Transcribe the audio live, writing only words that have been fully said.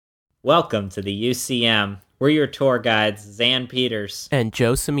Welcome to the UCM. We're your tour guides, Zan Peters. And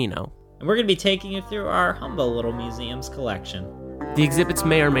Joe Cimino. And we're going to be taking you through our humble little museum's collection. The exhibits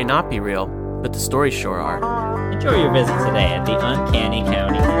may or may not be real, but the stories sure are. Enjoy your visit today at the Uncanny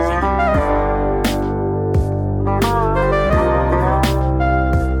County Museum.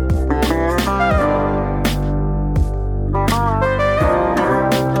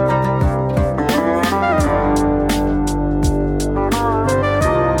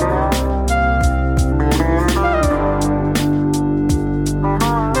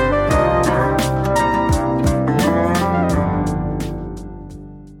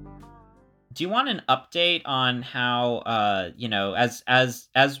 Do you want an update on how,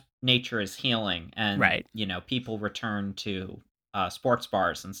 as nature is healing and, Right. People return to sports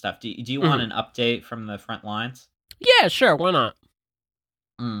bars and stuff, do you want an update from the front lines? Yeah, sure. Why not?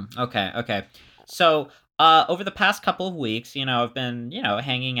 Okay. So, over the past couple of weeks, I've been,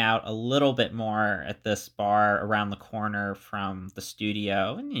 hanging out a little bit more at this bar around the corner from the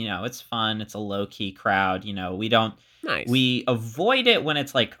studio. And, it's fun. It's a low-key crowd. Nice. We avoid it when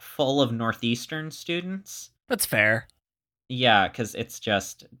it's, full of Northeastern students. That's fair. Yeah, because it's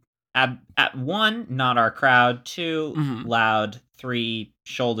just, at one, not our crowd. Two, loud. Three,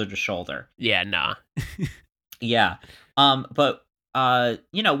 shoulder to shoulder. Yeah, nah. Yeah. But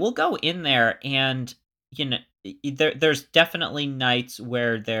we'll go in there and, there's definitely nights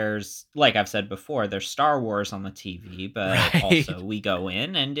where there's, like I've said before, there's Star Wars on the TV, but Right. also we go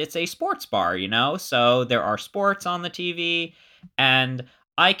in and it's a sports bar, so there are sports on the TV and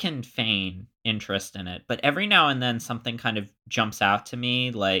I can feign interest in it, but every now and then something kind of jumps out to me.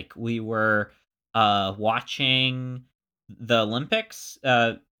 Like we were watching the Olympics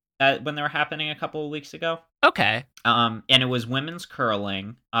when they were happening a couple of weeks ago. Okay. And it was women's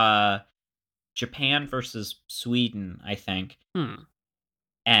curling, Japan versus Sweden, I think.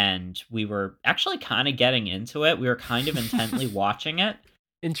 And we were actually kind of getting into it. We were kind of intently watching it.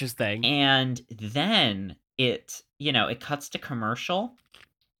 Interesting. And then it cuts to commercial,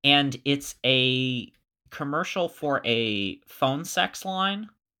 and it's a commercial for a phone sex line.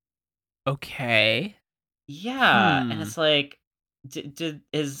 Okay. Yeah, and it's like,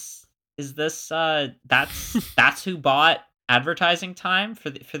 is this that's who bought advertising time for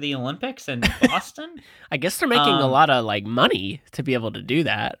the Olympics in Boston? I guess they're making a lot of money to be able to do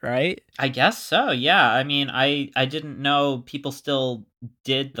that, right? I guess so. Yeah. I mean, I didn't know people still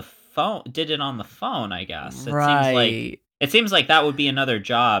did it on the phone, I guess. It seems like that would be another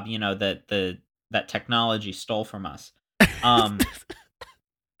job, that technology stole from us.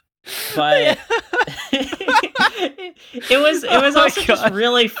 But it was also just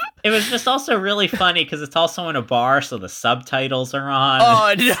really, it was just also really funny because it's also in a bar, so the subtitles are on.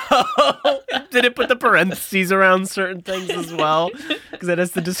 Oh no! Did it put the parentheses around certain things as well? Because it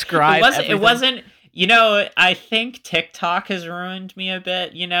has to describe. It wasn't. I think TikTok has ruined me a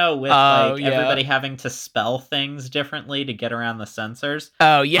bit. With everybody having to spell things differently to get around the censors.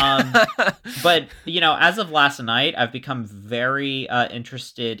 Oh yeah. But as of last night, I've become very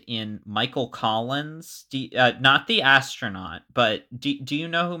interested in Michael Collins. Not the astronaut, but do you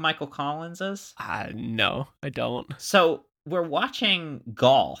know who Michael Collins is? No, I don't. So we're watching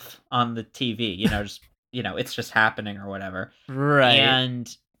golf on the TV. It's just happening or whatever. Right.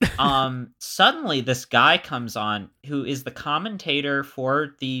 And suddenly this guy comes on who is the commentator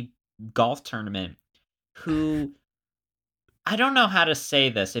for the golf tournament, who, I don't know how to say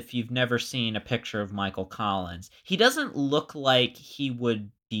this if you've never seen a picture of Michael Collins. He doesn't look like he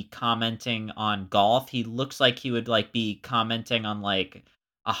would be commenting on golf. He looks like he would be commenting on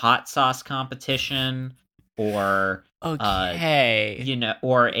a hot sauce competition or okay.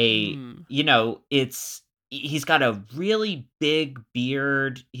 Or a he's got a really big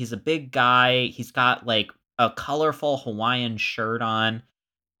beard. He's a big guy. He's got a colorful Hawaiian shirt on.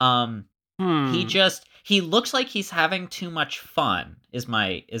 He looks like he's having too much fun is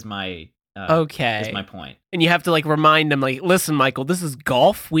my point. And you have to remind him listen, Michael, this is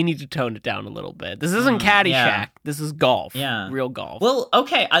golf. We need to tone it down a little bit. This isn't Caddyshack. Yeah. This is golf. Yeah. Real golf. Well,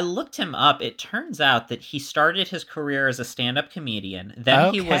 okay, I looked him up. It turns out that he started his career as a stand-up comedian.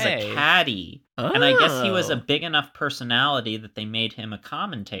 Then he was a caddy. And I guess he was a big enough personality that they made him a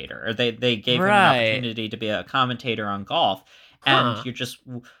commentator. Or they gave him an opportunity to be a commentator on golf. And you're just,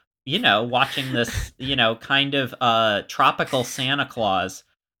 watching this, kind of tropical Santa Claus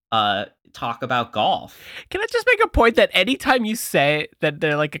talk about golf. Can I just make a point that anytime you say that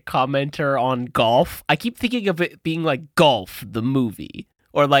they're a commenter on golf, I keep thinking of it being Golf, the movie,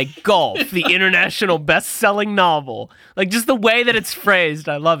 or Golf, the international best-selling novel. Just the way that it's phrased,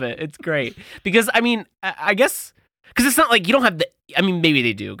 I love it. It's great. Because, I mean, I guess Because it's not like you don't have the. I mean, maybe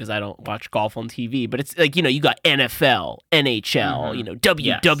they do because I don't watch golf on TV. But it's like you got NFL, NHL,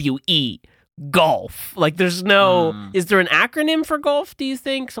 WWE, golf. Like, there's no. Is there an acronym for golf? Do you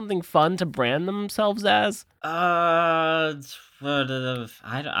think something fun to brand themselves as? I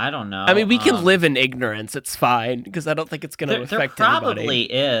don't know. I mean, we can live in ignorance. It's fine because I don't think it's going to affect there anybody. Probably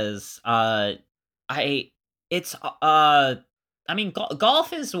is. I mean,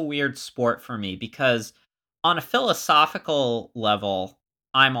 golf is a weird sport for me because on a philosophical level,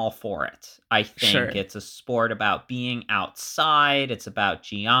 I'm all for it. I think it's a sport about being outside. It's about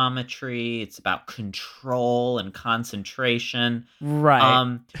geometry. It's about control and concentration.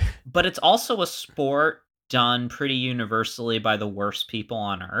 Right. But it's also a sport done pretty universally by the worst people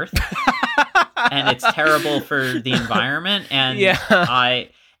on earth. And it's terrible for the environment. And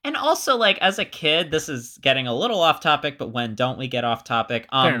and also, like, as a kid, this is getting a little off topic, but when don't we get off topic?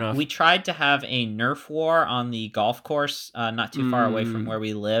 We tried to have a Nerf war on the golf course, not too far away from where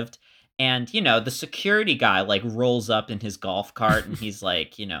we lived. And, the security guy, like, rolls up in his golf cart and he's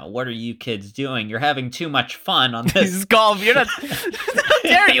like, what are you kids doing? You're having too much fun on this golf. You're not. How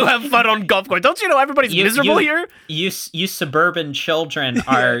dare you have fun on golf course? Don't you know everybody's miserable here? You suburban children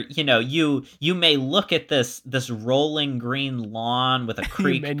are, you may look at this rolling green lawn with a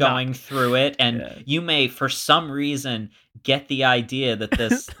creek going through it, and you may, for some reason, get the idea that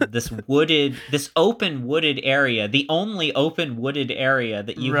this open wooded area, the only open wooded area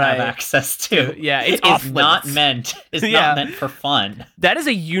that you have access to, it's not meant for fun. That is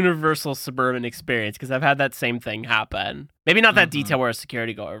a universal suburban experience because I've had that same thing happen. Maybe not that detail where a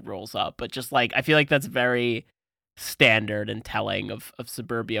security guard rolls up, but just like I feel like that's very standard and telling of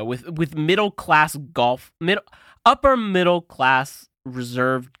suburbia with middle class golf, upper middle class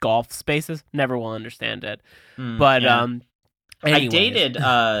reserved golf spaces. Never will understand it. But anyways. I dated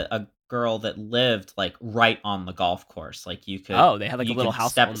a girl that lived like right on the golf course. Like you could. Oh, they had like a little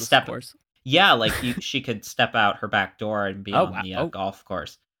house on the course. Yeah, like she could step out her back door and be on the golf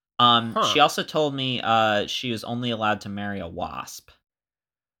course. She also told me she was only allowed to marry a wasp.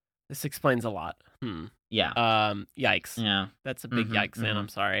 This explains a lot. Yeah. Yikes. Yeah. That's a big yikes, man. I'm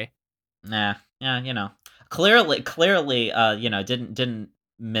sorry. Nah. Yeah. Clearly, didn't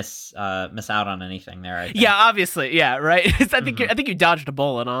miss out on anything there. I think. Yeah, obviously. Yeah, right. I think you dodged a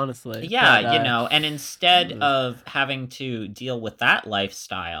bullet, honestly. Yeah, but, and instead of having to deal with that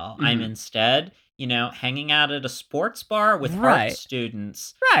lifestyle, I'm instead, hanging out at a sports bar with art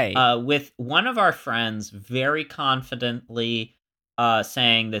students. Right. With one of our friends very confidently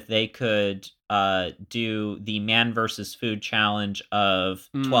saying that they could do the man versus food challenge of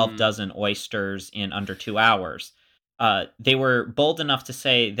 12 dozen oysters in under 2 hours. They were bold enough to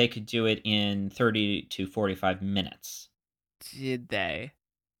say they could do it in 30 to 45 minutes. Did they?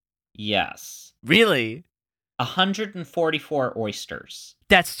 Yes. Really? 144 oysters.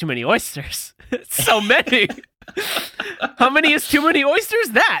 That's too many oysters. So many. How many is too many oysters?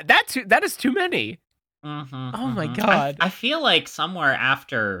 That is too many. Oh my god. I feel like somewhere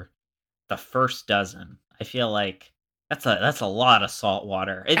after the first dozen, I feel like that's a lot of salt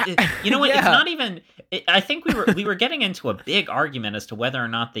water. You know what? It's not even. I think we were getting into a big argument as to whether or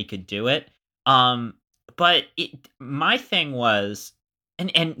not they could do it. But my thing was,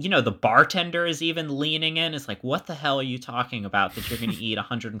 and the bartender is even leaning in. It's like, what the hell are you talking about? That you're going to eat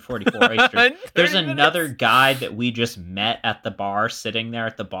 144 oysters? There's another guy that we just met at the bar, sitting there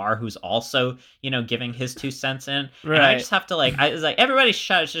at the bar, who's also giving his 2 cents in. Right. And I just have to I was like, everybody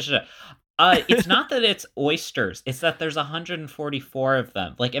shut. It's not that it's oysters. It's that there's 144 of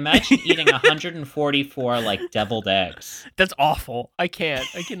them. Like, imagine eating 144 like deviled eggs. That's awful. I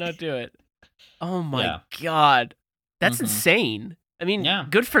cannot do it. Oh my god. That's insane. I mean,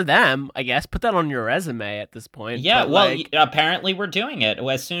 good for them, I guess. Put that on your resume at this point. Yeah, well, apparently we're doing it.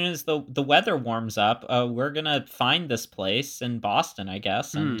 As soon as the weather warms up, we're going to find this place in Boston, I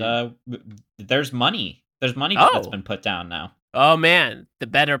guess. And there's money. There's money that's been put down now. Oh, man. The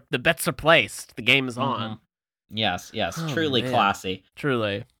bets are placed. The game is on. Yes. Truly classy.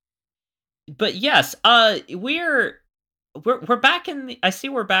 Truly. But yes, we're back in I see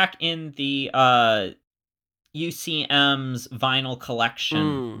we're back in the UCM's vinyl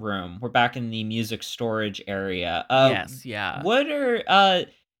collection room. We're back in the music storage area. Yes, yeah. What are a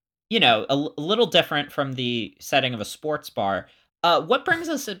little different from the setting of a sports bar? What brings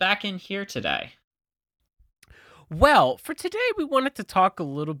us back in here today? Well, for today, we wanted to talk a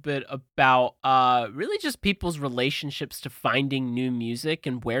little bit about really just people's relationships to finding new music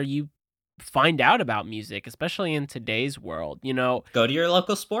and where you find out about music, especially in today's world. Go to your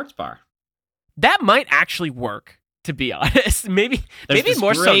local sports bar. That might actually work. to be honest. Maybe There's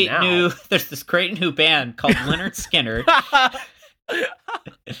more so now. There's this great new band called Lynyrd Skynyrd.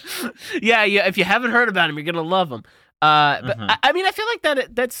 yeah. If you haven't heard about him, you're gonna love him. But I mean, I feel like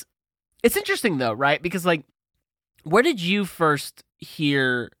it's interesting though, right? Because like, where did you first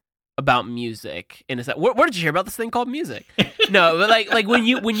hear about music? In a sense, where did you hear about this thing called music? No, but like when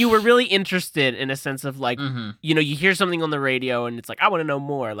you were really interested, in a sense of like, you know, you hear something on the radio and it's like, I want to know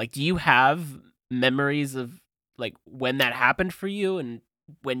more. Like, do you have memories of like when that happened for you and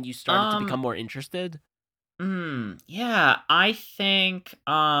when you started to become more interested? Yeah, I think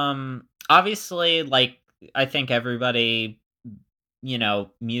obviously, like, I think everybody, you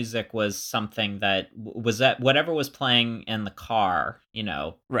know, music was something that was that whatever was playing in the car, you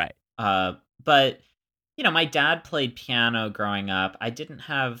know. Right. But you know, my dad played piano growing up. I didn't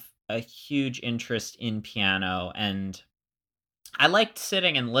have a huge interest in piano, and I liked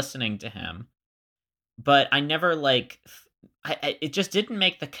sitting and listening to him, but I never like it just didn't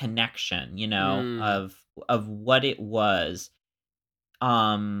make the connection, you know, of what it was.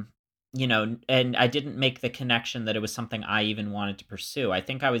 You know, and I didn't make the connection that it was something I even wanted to pursue. I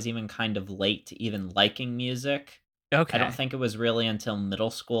think I was even kind of late to even liking music. Okay. I don't think it was really until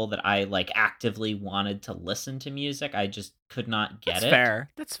middle school that I like actively wanted to listen to music. I just could not get it.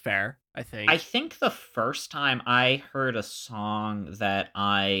 That's fair, I think. I think the first time I heard a song that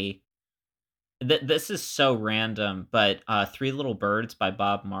this is so random, but Three Little Birds by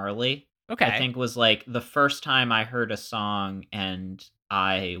Bob Marley, okay, I think was like the first time I heard a song and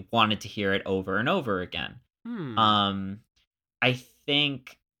I wanted to hear it over and over again. I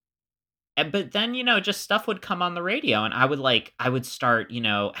think, but then, you know, just stuff would come on the radio and I would start, you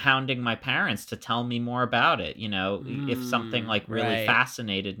know, hounding my parents to tell me more about it, you know, if something like really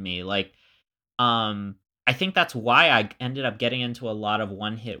fascinated me. Like, I think that's why I ended up getting into a lot of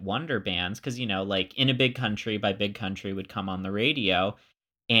one-hit wonder bands, because, you know, like In a Big Country by Big Country would come on the radio.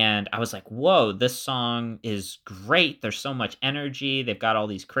 And I was like, whoa, this song is great. There's so much energy. They've got all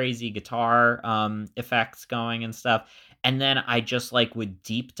these crazy guitar effects going and stuff. And then I just like would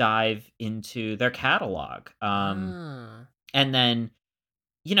deep dive into their catalog. And then,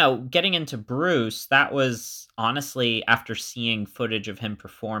 you know, getting into Bruce, that was honestly after seeing footage of him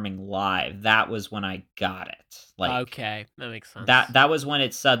performing live. That was when I got it. Like, okay, that makes sense. That was when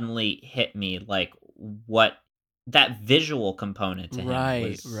it suddenly hit me, like what that visual component to him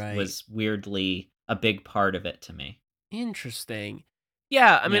was weirdly a big part of it to me. Interesting.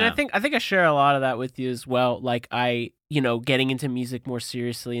 Yeah, I mean, I think I share a lot of that with you as well. Like, you know, getting into music more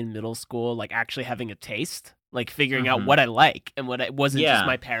seriously in middle school, like actually having a taste, like figuring out what I like and what it wasn't just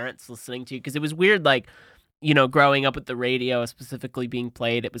my parents listening to. Because it was weird, like, you know, growing up with the radio specifically being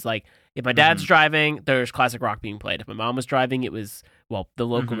played, it was like, if my dad's driving, there's classic rock being played. If my mom was driving, it was, well, the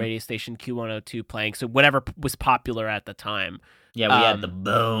local radio station Q102 playing. So whatever was popular at the time. Yeah, we had the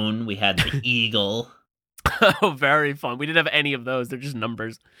Bone, we had the Eagle. Oh, very fun. We didn't have any of those. They're just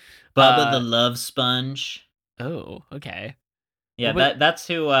numbers. Bubba the Love Sponge. Oh, okay. Yeah, that's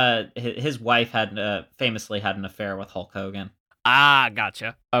who his wife had famously had an affair with Hulk Hogan. Ah,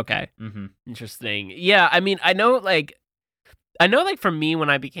 gotcha. Okay. Interesting. Yeah, I mean, I know like for me, when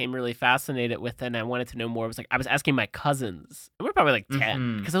I became really fascinated with it and I wanted to know more, it was like I was asking my cousins, and we're probably like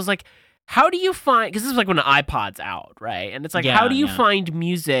 10, because I was like, how do you find, because this is like when the iPod's out, right? And it's like, how do you find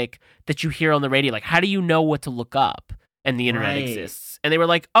music that you hear on the radio? Like, how do you know what to look up and the internet exists? And they were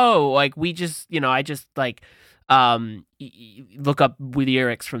like, oh, like we just, you know, I just like look up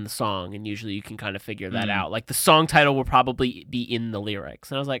lyrics from the song, and usually you can kind of figure that out. Like the song title will probably be in the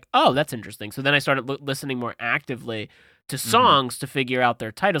lyrics. And I was like, oh, that's interesting. So then I started listening more actively to songs to figure out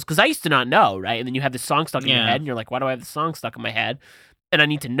their titles, because I used to not know, right? And then you have this song stuck in your head, and you're like, why do I have this song stuck in my head? And I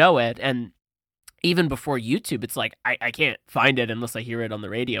need to know it. And even before YouTube, it's like I can't find it unless I hear it on the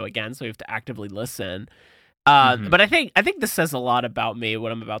radio again, so you have to actively listen. But I think this says a lot about me.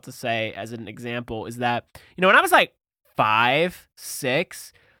 What I'm about to say as an example is that, you know, when I was like 5,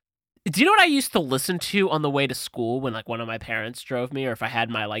 6, do you know what I used to listen to on the way to school when like one of my parents drove me, or if I had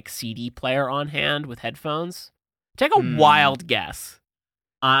my like CD player on hand with headphones? Take a wild guess.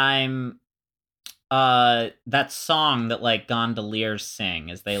 I'm that song that like gondoliers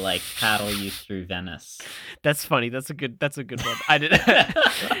sing as they like paddle you through Venice. That's funny. That's a good one. I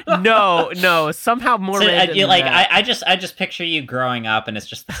didn't. No. Somehow more. So, you, like I just picture you growing up, and it's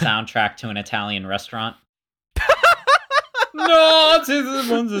just the soundtrack to an Italian restaurant. No,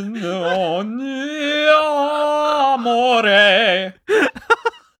 amore.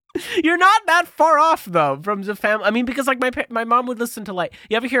 You're not that far off though from the family. I mean, because like my mom would listen to, like,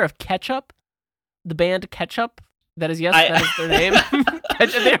 you ever hear of Ketchup? The band Ketchup? That is their name.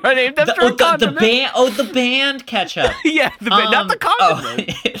 ketchup. They were named after a condiment. The band ketchup. Yeah, the band, not the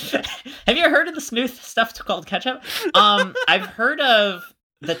condiment. Have you ever heard of this new stuff called ketchup? I've heard of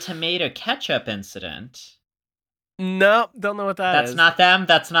the tomato ketchup incident. No, don't know what that is. That's not them.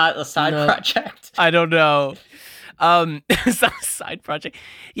 That's not a side project. I don't know. It's not a side project.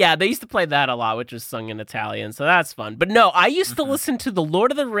 Yeah, they used to play that a lot, which was sung in Italian, so that's fun. But no, I used to listen to the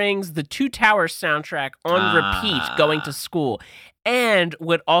Lord of the Rings, the Two Towers soundtrack on repeat going to school, and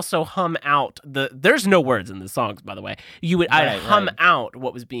would also hum out there's no words in the songs, by the way. I'd hum out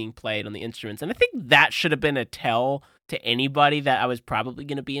what was being played on the instruments, and I think that should have been a tell to anybody that I was probably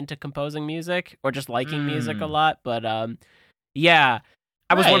going to be into composing music or just liking music a lot. But yeah,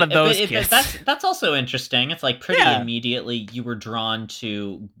 I was one of those kids. That's also interesting. It's like pretty immediately you were drawn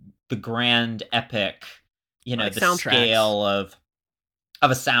to the grand epic, the scale of a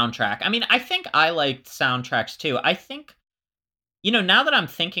soundtrack. I mean, I think I liked soundtracks too. I think, now that I'm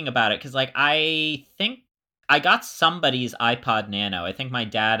thinking about it, because like I think I got somebody's iPod Nano. I think my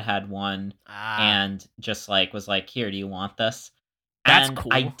dad had one and just like was like, "Here, do you want this?" That's and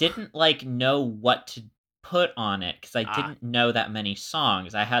cool. I didn't like know what to put on it because I didn't know that many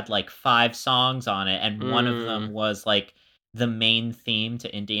songs. I had like 5 songs on it, and one of them was like the main theme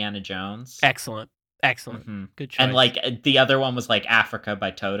to Indiana Jones. Excellent. Good choice. And like the other one was like Africa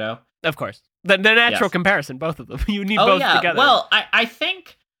by Toto. Of course. The natural comparison, both of them. You need both together. Well, I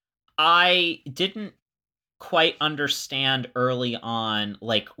think I didn't quite understand early on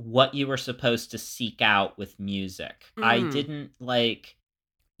like what you were supposed to seek out with music. I didn't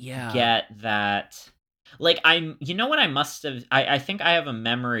get that. Like what I must have, I think I have a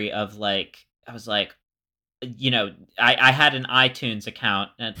memory of like, I was like, I had an iTunes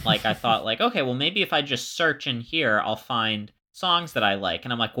account and like, I thought like, okay, well maybe if I just search in here, I'll find songs that I like.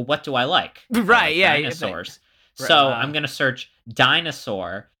 And I'm like, well, what do I like? Right. Yeah. Dinosaurs. So I'm going to search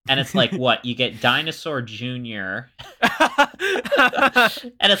dinosaur, and it's like, what? You get Dinosaur Jr.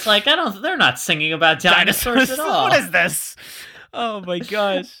 And it's like, they're not singing about dinosaurs at all. What is this? Oh my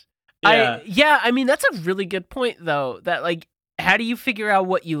gosh. I mean, that's a really good point though, that like, how do you figure out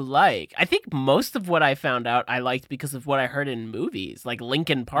what you like? I think most of what I found out I liked because of what I heard in movies, like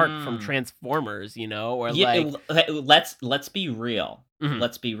Linkin Park from Transformers, or let's be real.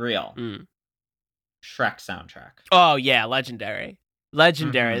 Let's be real. Shrek soundtrack. Oh yeah, legendary. I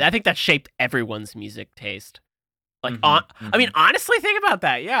think that shaped everyone's music taste. Like, I mean, honestly, think about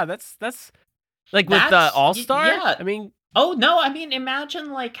that. Yeah, that's like with the All-Star. Yeah. I mean, oh no, I mean,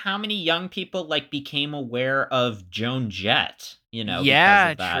 imagine like how many young people like became aware of Joan Jett. Yeah,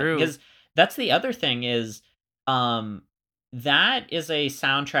 because of that. True. Because that's the other thing is, that is a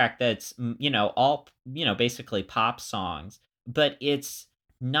soundtrack that's all basically pop songs, but it's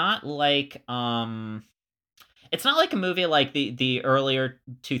not like it's not like a movie like the earlier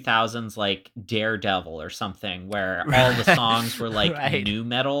 2000s like Daredevil or something where all the songs were like nu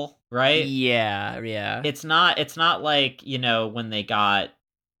metal, right? Yeah. It's not like, when they got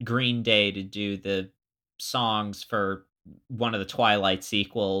Green Day to do the songs for one of the Twilight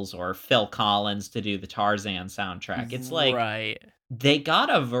sequels or Phil Collins to do the Tarzan soundtrack. It's like they got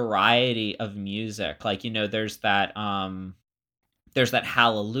a variety of music. Like, there's that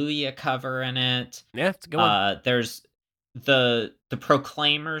Hallelujah cover in it. Yeah, it's a good one. There's the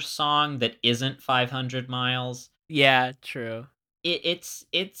Proclaimers song that isn't 500 Miles. Yeah, true. It's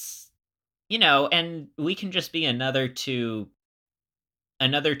and we can just be another two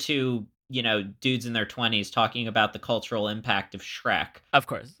dudes in their 20s talking about the cultural impact of Shrek. Of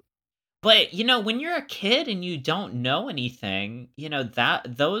course. But, when you're a kid and you don't know anything,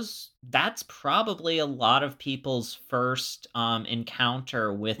 that's probably a lot of people's first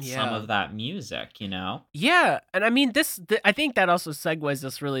encounter with some of that music, Yeah, and I mean, I think that also segues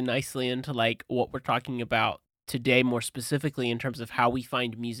us really nicely into, like, what we're talking about today more specifically in terms of how we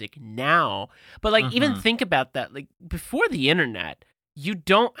find music now. But, like, even think about that. Like, before the internet, you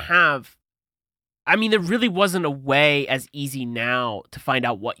don't have... I mean, there really wasn't a way as easy now to find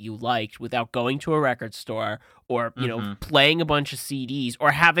out what you liked without going to a record store or, playing a bunch of CDs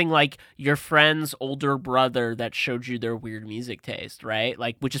or having, like, your friend's older brother that showed you their weird music taste, right?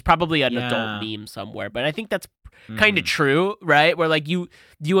 Like, which is probably an adult meme somewhere. But I think that's kind of true, right? Where, like, you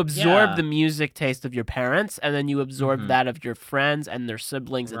absorb the music taste of your parents and then you absorb that of your friends and their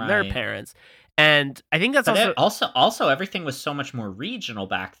siblings and their parents. And I think that's also everything was so much more regional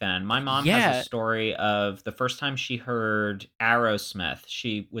back then. My mom has a story of the first time she heard Aerosmith.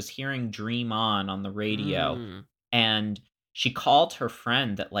 She was hearing Dream On the radio, and she called her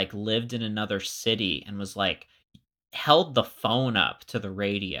friend that like lived in another city and was like held the phone up to the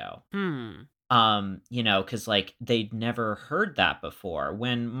radio. You know, because like they'd never heard that before.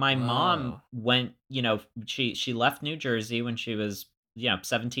 When my mom Whoa. went, you know, she left New Jersey when she was, you know,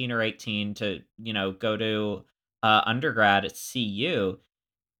 17 or 18 to, you know, go to undergrad at CU.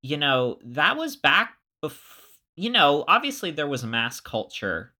 You know, that was back you know, obviously there was a mass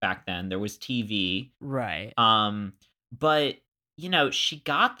culture back then. There was TV. Right. But you know, she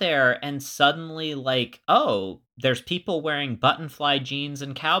got there and suddenly like, oh, there's people wearing button fly jeans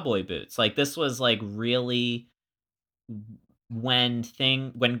and cowboy boots. Like this was like really when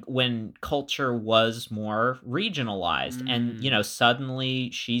culture was more regionalized, and you Mm. know, suddenly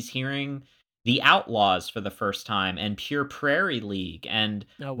she's hearing the Outlaws for the first time and Pure Prairie League and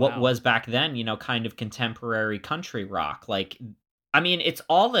Oh what wow. was back then, you know, kind of contemporary country rock. Like, I mean, it's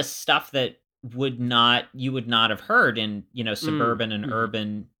all this stuff that you would not have heard in, you know, Mm. suburban and Mhm.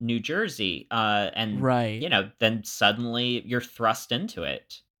 urban New Jersey. And Right. you know, then suddenly you're thrust into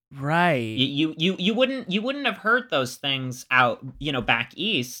it. Right. You wouldn't have heard those things out, you know, back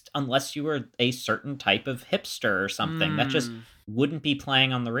east unless you were a certain type of hipster or something that just Mm. wouldn't be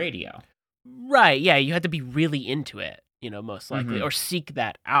playing on the radio. Right. Yeah, you had to be really into it, most likely, Mhm. or seek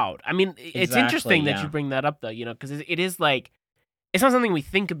that out. I mean, it's Exactly, interesting that you yeah. bring that up though, because it is like it's not something we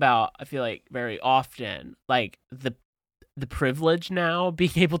think about, I feel like, very often. Like the privilege now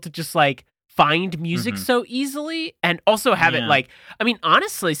being able to just like find music Mhm. so easily and also have it Yeah. like I mean,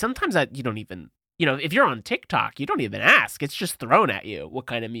 honestly, sometimes that you don't even if you're on TikTok, you don't even ask. It's just thrown at you what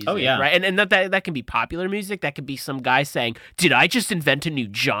kind of Oh, music, yeah. right? And that can be popular music. That could be some guy saying, "Did I just invent a new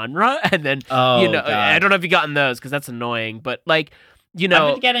genre?" And then Oh, I god. don't know if you gotten those because that's annoying. But like, I've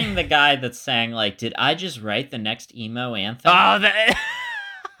been getting the guy that's saying, like, "Did I just write the next emo anthem?" oh, that.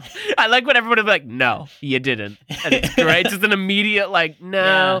 I like when everyone is like, "No, you didn't," and it's great. Just an immediate like, "No,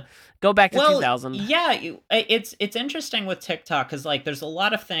 Yeah. go back to Well, 2000." yeah, it's interesting with TikTok because like there's a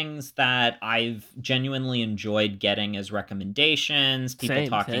lot of things that I've genuinely enjoyed getting as recommendations. People Same,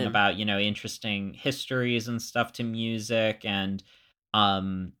 talking same. about, you know, interesting histories and stuff to music, and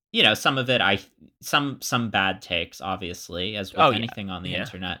you know, some of it some bad takes, obviously, as with Oh yeah, anything on the yeah.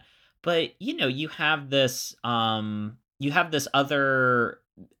 internet. But you know, you have this other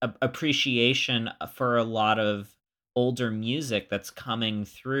appreciation for a lot of older music that's coming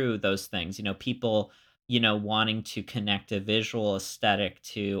through those things. You know, people, you know, wanting to connect a visual aesthetic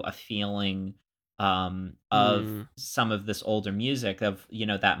to a feeling of Mm, some of this older music, of, you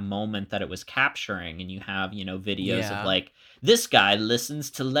know, that moment that it was capturing. And you have, you know, videos of yeah. like, this guy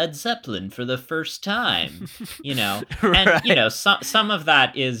listens to Led Zeppelin for the first time, you know. And you Right. know, some of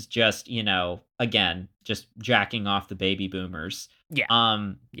that is just, you know, again, just jacking off the baby boomers. Yeah,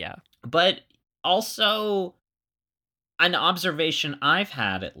 um yeah. but also, an observation I've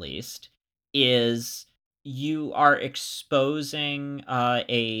had, at least, is you are exposing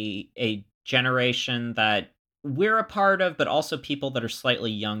a generation that we're a part of, but also people that are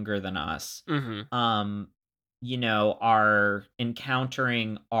slightly younger than us. Mhm. Um, you know, are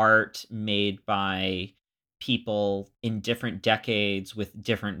encountering art made by people in different decades with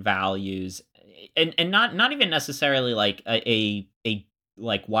different values, and not even necessarily like a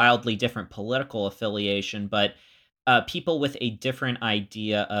like wildly different political affiliation, but people with a different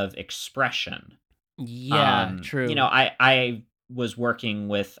idea of expression. Yeah, You know, true. I was working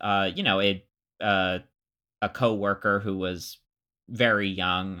with you know, uh, a coworker who was very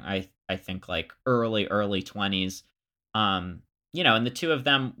young. I think like early 20s. You know, and the two of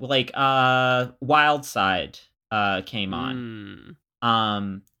them, like, Wild Side came on. Mm,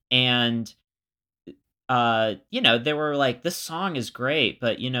 Um and you know, they were like, this song is great,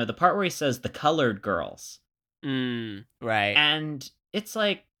 but you know, the part where he says the colored girls, right. and it's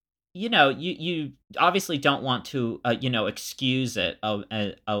like, you know, you obviously don't want to you know, excuse it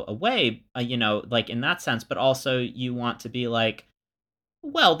away, you know, like in that sense, but also you want to be like,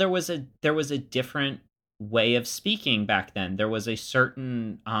 well, there was a different way of speaking back then. There was a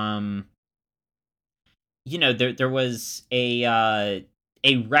certain you know, there was a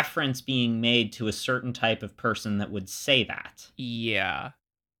reference being made to a certain type of person that would say that. Yeah,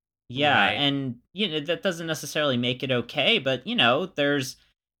 Yeah, right. and you know, that doesn't necessarily make it okay, but you know, there's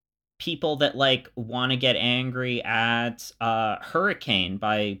people that like want to get angry at Hurricane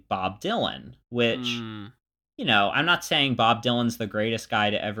by Bob Dylan, which, Mm, you know, I'm not saying Bob Dylan's the greatest guy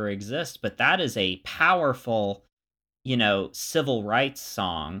to ever exist, but that is a powerful, you know, civil rights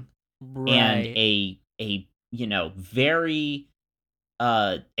song, and right. a you know, very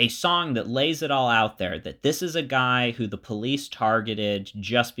a song that lays it all out there, that this is a guy who the police targeted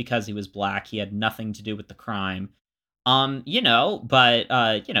just because he was black. He had nothing to do with the crime. You know,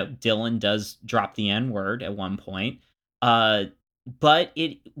 but you know, Dylan does drop the N-word at one point. Uh but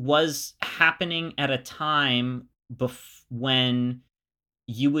it was happening at a time when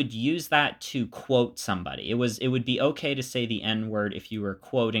you would use that to quote somebody. It would be okay to say the N-word if you were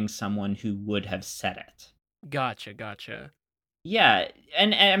quoting someone who would have said it. Gotcha. Yeah,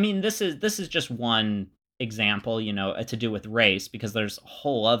 and I mean this is just one example, to do with race, because there's a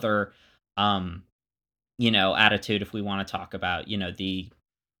whole other attitude if we want to talk about, the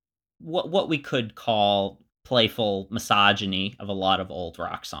what we could call playful misogyny of a lot of old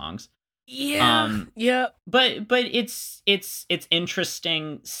rock songs. Yeah. But it's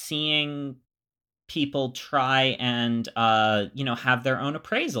interesting seeing people try and have their own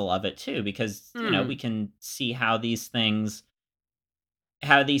appraisal of it too, because we can see how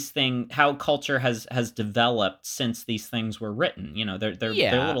culture has developed since these things were written. They're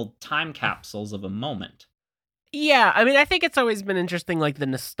little time capsules of a moment. Yeah, I mean, I think it's always been interesting, like, the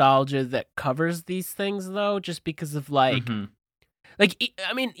nostalgia that covers these things, though, just because of, like,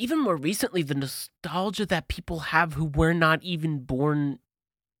 I mean, even more recently, the nostalgia that people have who were not even born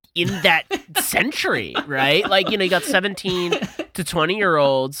in that century, right? Like, you got 17 to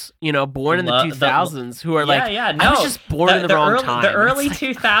 20-year-olds, born in the 2000s who are I was just born in the wrong time. The early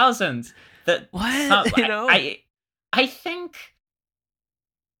 2000s. What? I think...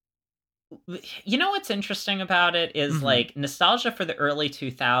 what's interesting about it is like nostalgia for the early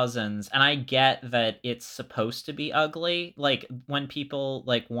 2000s, and I get that it's supposed to be ugly, like when people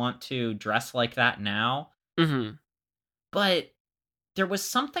like want to dress like that now. But there was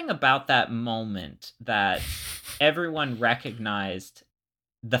something about that moment that everyone recognized.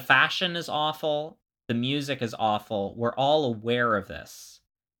 The fashion is awful, the music is awful, we're all aware of this,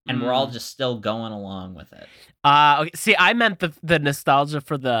 and we're all just still going along with it. Okay. See, I meant the nostalgia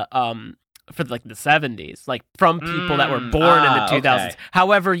for the like the 70s, like from people that were born in the 2000s. Okay.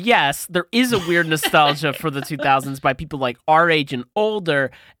 However, yes, there is a weird nostalgia for the 2000s by people like our age and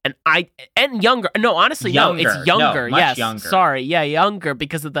older, and younger. No, honestly, younger. No, it's younger. No, much yes, younger. Sorry, yeah, younger,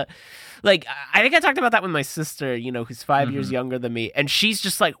 because of the, like, I think I talked about that with my sister, who's 5 years younger than me, and she's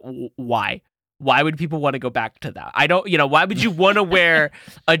just like, why? Why would people want to go back to that? I don't, why would you want to wear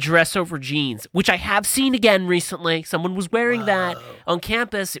a dress over jeans, which I have seen again recently. Someone was wearing that on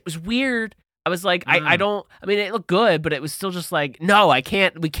campus. It was weird. I was like, I mean, it looked good, but it was still just like, no, we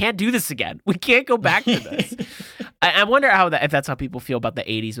can't do this again. We can't go back to this. I wonder if that's how people feel about the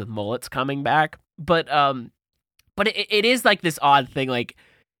 80s with mullets coming back. But it is like this odd thing, like,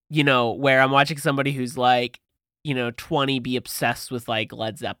 where I'm watching somebody who's like, 20 be obsessed with like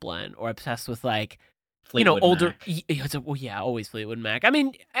Led Zeppelin or obsessed with like, Fleetwood older. Mac. Well, yeah, always Fleetwood Mac. I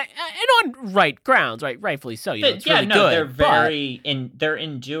mean, and on right grounds, right? Rightfully so. It's really good. They're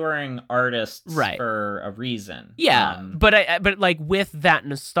enduring artists, right, for a reason. Yeah, but like with that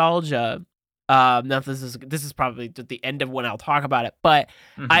nostalgia. Now this is probably the end of when I'll talk about it. But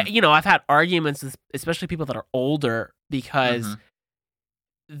I've had arguments, especially people that are older, because.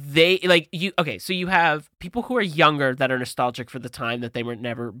 They like you. Okay, so you have people who are younger that are nostalgic for the time that they were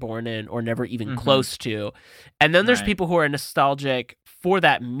never born in or never even close to, and then there's people who are nostalgic for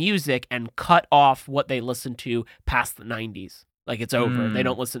that music and cut off what they listen to past the 90s. Like it's over. They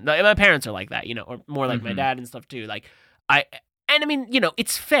don't listen. My parents are like that, or more like my dad and stuff too. Like I mean,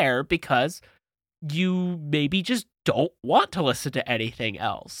 it's fair because you maybe just don't want to listen to anything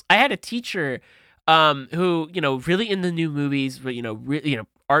else. I had a teacher who, really in the new movies, but,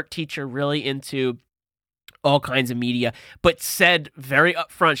 art teacher, really into all kinds of media, but said very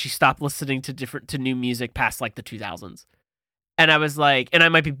upfront she stopped listening to new music past like the 2000s. And I was like, and I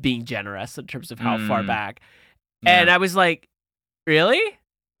might be being generous in terms of how far back. Yeah. And I was like, really?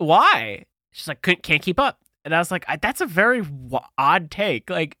 Why? She's like, can't keep up. And I was like, that's a very odd take.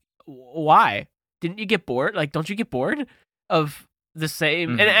 Like, why? Didn't you get bored? Like, don't you get bored of the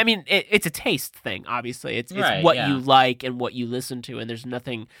same? And I mean, it's a taste thing, obviously. It's right, what you like and what you listen to, and there's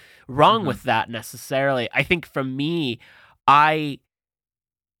nothing wrong with that necessarily. I think for me, I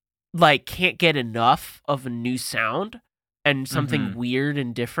like can't get enough of a new sound and something weird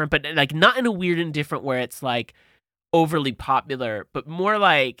and different, but like not in a weird and different where it's like overly popular, but more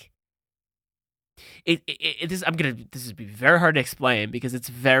like it is. This is very hard to explain because it's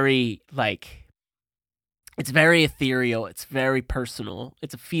very like. It's very ethereal. It's very personal.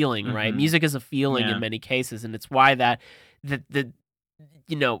 It's a feeling, right? Music is a feeling in many cases, and it's why there's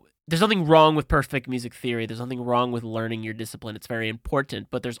nothing wrong with perfect music theory. There's nothing wrong with learning your discipline. It's very important,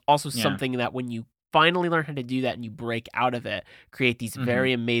 but there's also something that when you finally learn how to do that and you break out of it, create these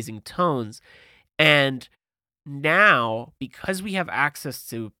very amazing tones. And now, because we have access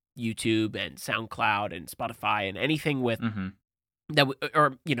to YouTube and SoundCloud and Spotify and anything with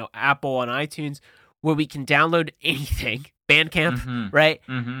Apple and iTunes, where we can download anything, Bandcamp, right?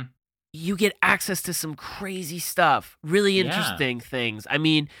 you get access to some crazy stuff, really interesting things. I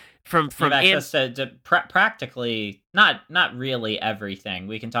mean, from you have access to practically not really everything.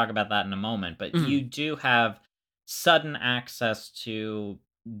 We can talk about that in a moment, but you do have sudden access to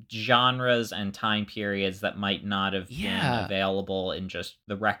genres and time periods that might not have been available in just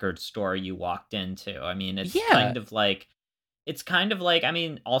the record store you walked into. I mean, it's kind of like I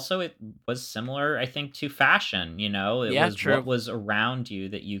mean, also it was similar, I think, to fashion, you know? It was true. what was around you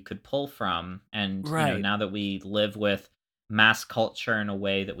that you could pull from. And you know, now that we live with mass culture in a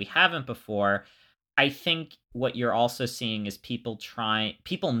way that we haven't before, I think what you're also seeing is people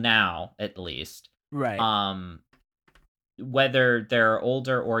now, at least, whether they're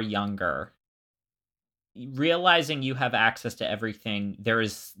older or younger, realizing you have access to everything, there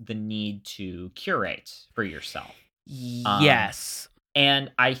is the need to curate for yourself. Yes.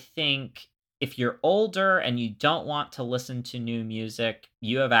 And I think if you're older and you don't want to listen to new music,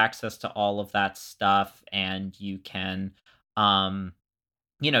 you have access to all of that stuff, and you can,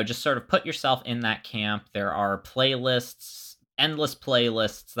 you know, just sort of put yourself in that camp. There are playlists, endless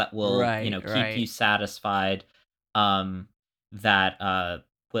playlists that will, you know, keep you satisfied, that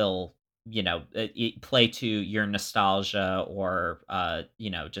will, you know, play to your nostalgia, or, you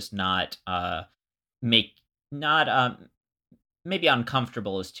know, just not maybe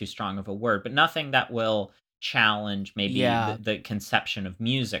uncomfortable is too strong of a word, but nothing that will challenge maybe the conception of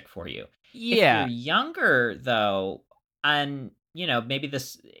music for you. If you're younger, though, and, you know, maybe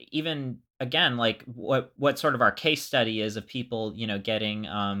this even, again, like what sort of our case study is of people, you know, getting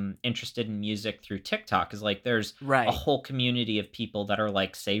interested in music through TikTok is like there's a whole community of people that are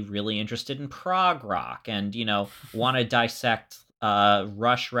like, say, really interested in prog rock and, you know, want to dissect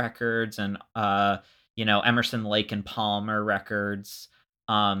Rush records and you know, Emerson, Lake and Palmer records,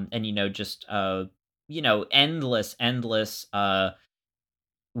 and, you know, just you know, endless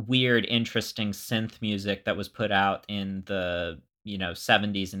weird, interesting synth music that was put out in the, you know,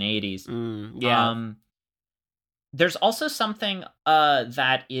 70s and 80s. There's also something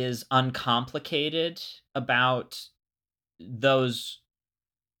that is uncomplicated about those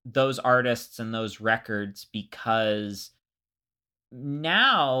artists and those records, because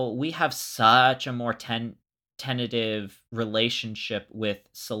now we have such a more tentative relationship with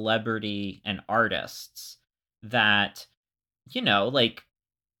celebrity and artists that, you know, like,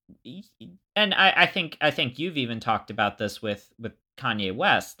 and I think you've even talked about this with Kanye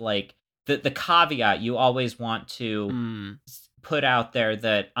West, like the caveat you always want to put out there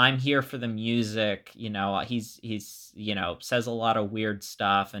that I'm here for the music, you know, he's you know, says a lot of weird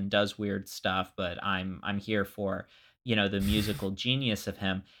stuff and does weird stuff, but I'm here for, you know, the musical genius of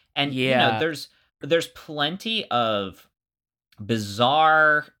him. And you know, there's plenty of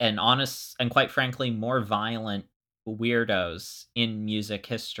bizarre and honest and, quite frankly, more violent weirdos in music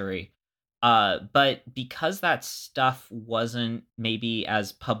history. But because that stuff wasn't maybe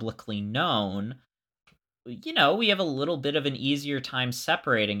as publicly known, you know, we have a little bit of an easier time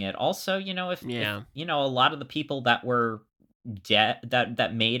separating it. Also, you know, if you know, a lot of the people that were dead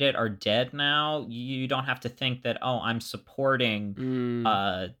that made it are dead now, you don't have to think that, oh, I'm supporting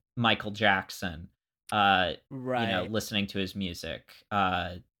Michael Jackson, you know, listening to his music.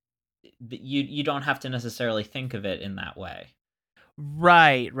 You don't have to necessarily think of it in that way.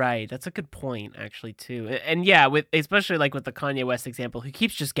 Right. That's a good point, actually, too. And yeah, with especially like with the Kanye West example, he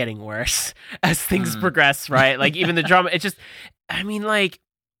keeps just getting worse as things progress, right? Like even the drama, it's just, I mean, like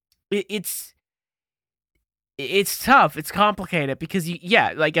it's tough. It's complicated because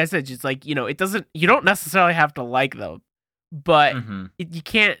like I said, just like, you know, you don't necessarily have to like them, but you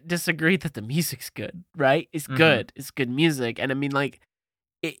can't disagree that the music's good, right? It's good. It's good music. And I mean, like,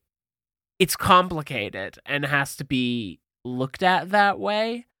 it's complicated and has to be looked at that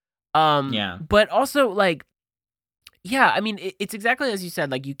way. But also, like, I mean, it's exactly as you said,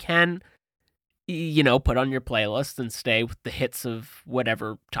 like, you can, you know, put on your playlist and stay with the hits of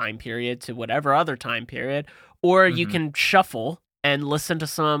whatever time period to whatever other time period, or you can shuffle and listen to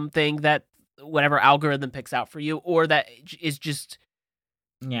something that whatever algorithm picks out for you, or that is just,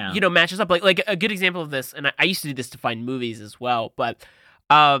 you know, matches up. Like a good example of this, and I used to do this to find movies as well, but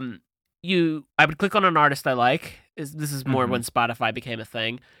I would click on an artist I like. This is more when Spotify became a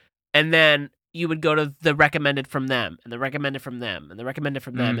thing, and then you would go to the recommended from them, and the recommended from them, and the recommended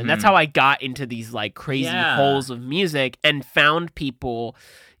from them. And that's how I got into these like crazy holes of music and found people,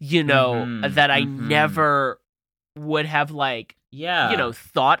 you know, that I never would have like, you know,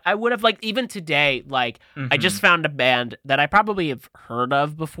 thought I would have. Like even today, like I just found a band that I probably have heard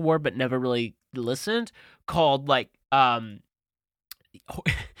of before, but never really listened, called like, they're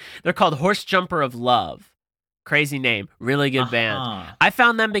called Horse Jumper of Love. Crazy name. Really good band. Uh-huh. I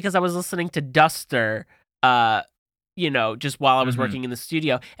found them because I was listening to Duster, just while I was working in the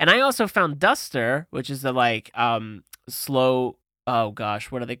studio. And I also found Duster, which is the like slow, oh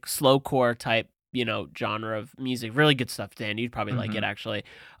gosh, what are they? Slowcore type, genre of music. Really good stuff, Dan. You'd probably like it actually.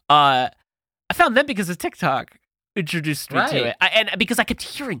 I found them because of TikTok. Introduced me to it, and because I kept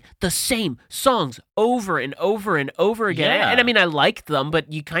hearing the same songs over and over and over again. Yeah. And I mean, I liked them,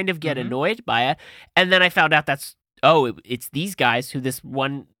 but you kind of get annoyed by it. And then I found out it's these guys who this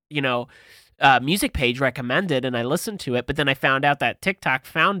one, music page recommended, and I listened to it. But then I found out that TikTok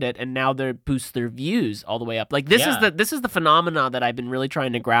found it, and now they boost their views all the way up. Like this is the phenomena that I've been really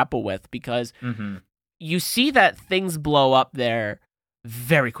trying to grapple with, because you see that things blow up there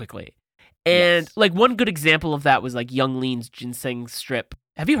very quickly. And like one good example of that was like Young Lean's Ginseng Strip.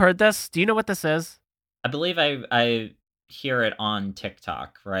 Have you heard this? Do you know what this is? I believe I hear it on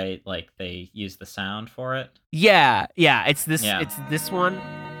TikTok, right? Like they use the sound for it. Yeah. It's this. Yeah. It's this one.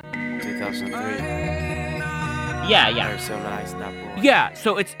 2003. Yeah. They're so nice, that boy. Yeah.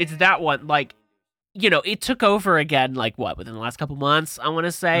 So it's that one. Like, it took over again. Like within the last couple months, I want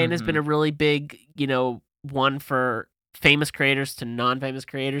to say, and it's been a really big, one for famous creators to non-famous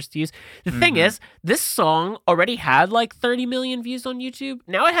creators to use. The thing is, this song already had like 30 million views on YouTube.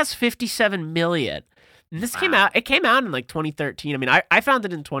 Now it has 57 million. And this came out in like 2013. I mean, I found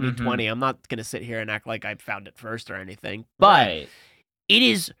it in 2020. I'm not going to sit here and act like I found it first or anything, but it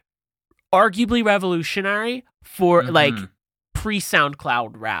is arguably revolutionary for like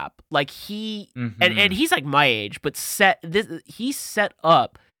pre-SoundCloud rap. Like he, and he's like my age, but he set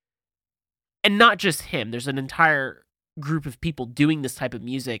up, and not just him, there's an entire group of people doing this type of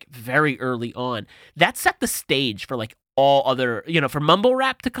music very early on. That set the stage for like all other, for mumble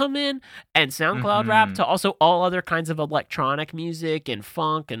rap to come in, and SoundCloud rap to also all other kinds of electronic music and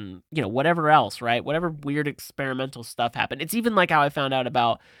funk and, whatever else, right? Whatever weird experimental stuff happened. It's even like how I found out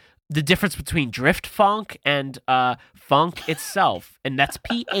about the difference between drift funk and funk itself, and that's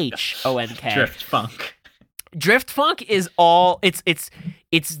PHONK. Drift funk. Drift funk is all it's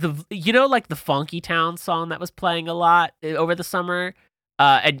the like the Funky Town song that was playing a lot over the summer,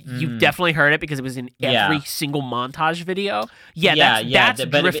 and you've definitely heard it because it was in every single montage video. That's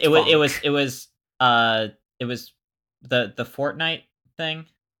but drift it funk. It was the Fortnite thing.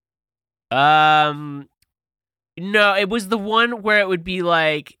 No, it was the one where it would be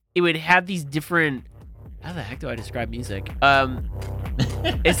like it would have these different. How the heck do I describe music?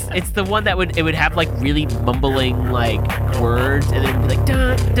 It's the one that it would have like really mumbling like words, and then it'd be like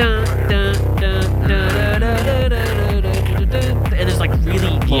dun dun dun dun dun dun dun dun, and it's like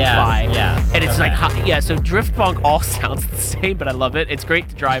really lo-fi. And it's like so drift funk all sounds the same, but I love it. It's great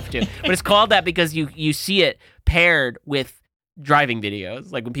to drive to. But it's called that because you see it paired with driving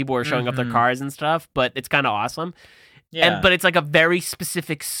videos, like when people are showing up their cars and stuff. But it's kind of awesome. But it's like a very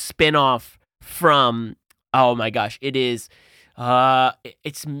specific spin-off from. Oh my gosh, it is. I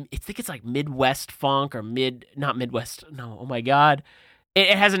think it's like Midwest funk or not Midwest. No, oh my god,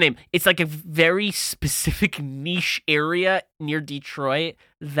 it has a name. It's like a very specific niche area near Detroit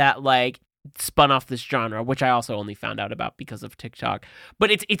that like spun off this genre, which I also only found out about because of TikTok.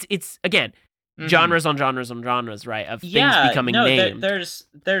 But it's again genres on genres on genres, right? Of things becoming named. There's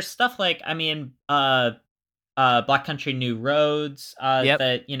stuff like Black Country New Roads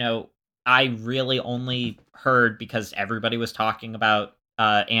that I really only heard because everybody was talking about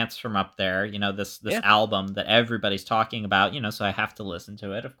Ants from Up There, this album that everybody's talking about, so I have to listen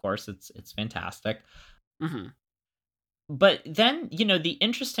to it. Of course, it's fantastic. But then, the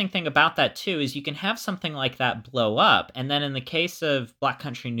interesting thing about that too is you can have something like that blow up, and then in the case of Black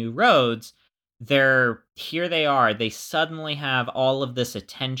Country New Roads, they suddenly have all of this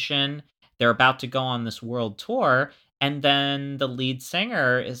attention. They're about to go on this world tour. And then the lead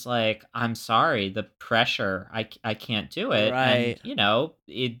singer is like, "I'm sorry, the pressure. I can't do it." Right. And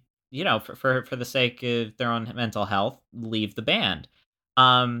for the sake of their own mental health, leave the band.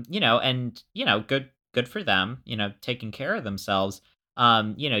 Good for them. Taking care of themselves.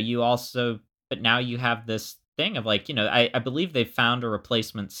 You also, but now you have this thing of like, I believe they found a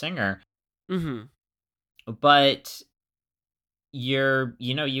replacement singer. But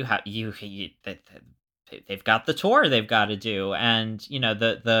they've got the tour they've got to do, and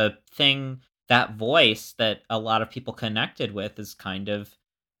the thing, that voice that a lot of people connected with is kind of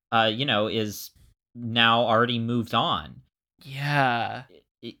is now already moved on.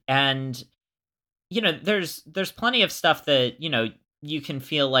 And there's plenty of stuff that you can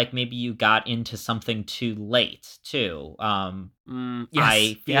feel like maybe you got into something too late too.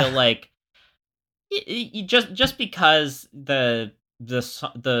 I feel like just because the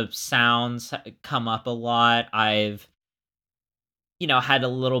the sounds come up a lot. I've had a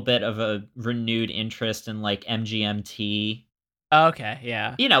little bit of a renewed interest in like MGMT, Okay,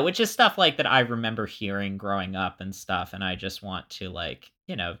 yeah. which is stuff like that I remember hearing growing up and stuff, and I just want to like,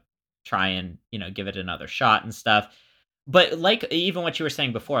 try and, give it another shot and stuff. But like even what you were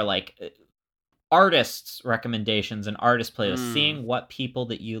saying before, like artists recommendations and artist playlists, seeing what people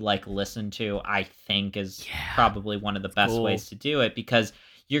that you like listen to, I think is probably one of the best ways to do it, because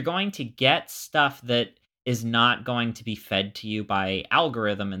you're going to get stuff that is not going to be fed to you by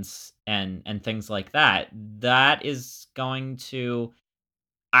algorithm and things like that. That is going to,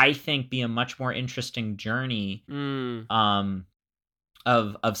 I think, be a much more interesting journey of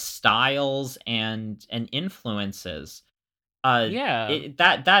styles and influences.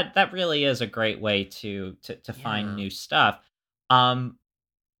 That really is a great way to find new stuff.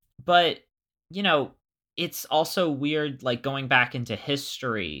 But it's also weird, like going back into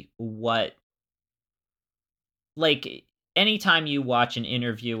history, like anytime you watch an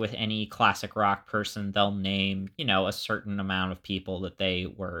interview with any classic rock person, they'll name, a certain amount of people that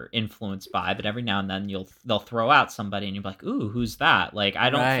they were influenced by, but every now and then they'll throw out somebody and you'll be like, ooh, who's that? Like, I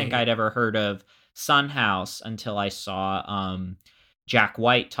don't think I'd ever heard of Son House until I saw Jack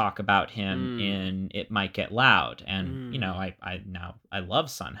White talk about him in It Might Get Loud. And, I love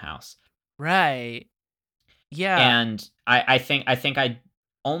Son House. Right. Yeah. And I think I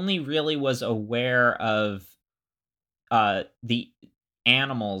only really was aware of the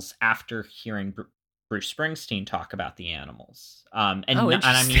Animals after hearing Bruce Springsteen talk about the Animals. I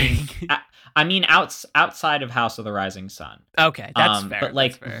mean outside of House of the Rising Sun. Okay, that's fair. But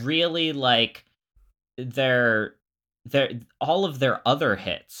like really, like their all of their other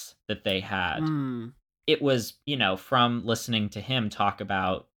hits that they had, it was from listening to him talk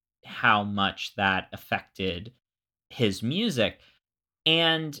about how much that affected his music.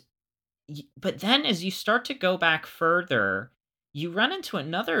 But then as you start to go back further, you run into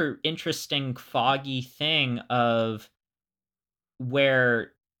another interesting foggy thing of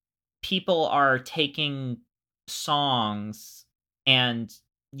where people are taking songs and,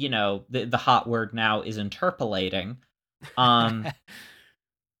 the hot word now is interpolating. But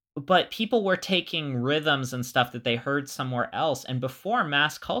people were taking rhythms and stuff that they heard somewhere else. And before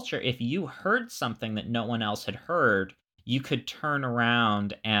Mass Culture, if you heard something that no one else had heard, you could turn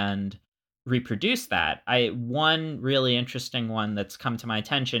around and reproduce that. One really interesting one that's come to my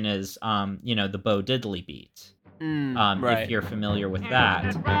attention is the Bo Diddley beat. If you're familiar with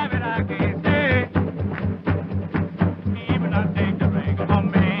that.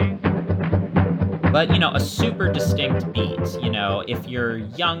 But a super distinct beat. If you're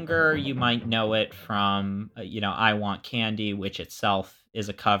younger, you might know it from I Want Candy, which itself is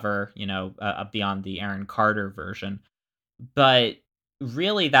a cover, beyond the Aaron Carter version. But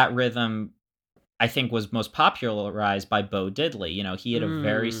really, that rhythm, I think, was most popularized by Bo Diddley. He had a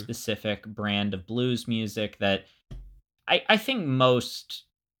very specific brand of blues music that I think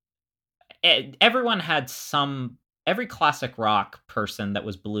everyone had every classic rock person that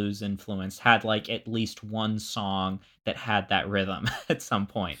was blues influenced had like at least one song that had that rhythm at some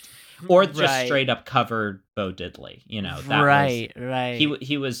point, or just straight up covered Bo Diddley.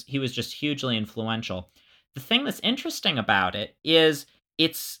 He was just hugely influential. The thing that's interesting about it is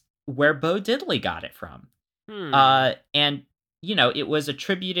it's where Bo Diddley got it from. And, it was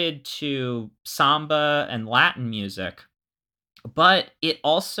attributed to samba and Latin music, but it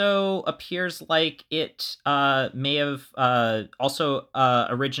also appears like it may have also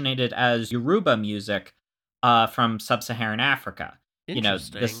originated as Yoruba music from sub-Saharan Africa.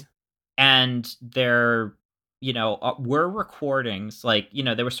 Interesting. And there were recordings, like,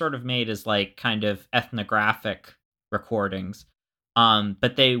 they were sort of made as like kind of ethnographic recordings,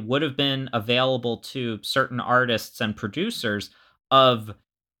 but they would have been available to certain artists and producers of,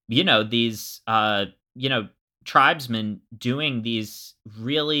 these, tribesmen doing these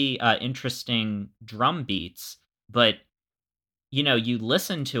really interesting drum beats. But, you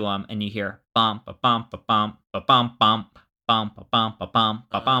listen to them and you hear bump, a bump, a bump, a bump, bump. Bump, a bump, a bump,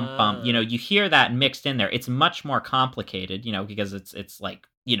 a bump, bump. You hear that mixed in there. It's much more complicated, because it's like,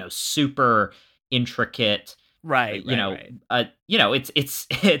 super intricate. Right. It's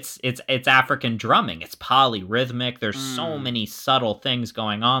African drumming. It's polyrhythmic. There's so many subtle things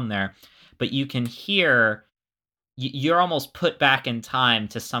going on there, but you can hear. You're almost put back in time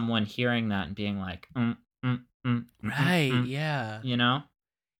to someone hearing that and being like, right, yeah,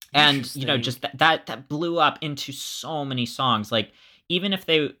 and just that blew up into so many songs. Like, even if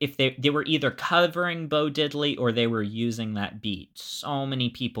they were either covering Bo Diddley or they were using that beat, so many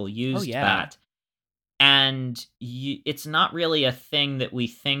people used that. and it's not really a thing that we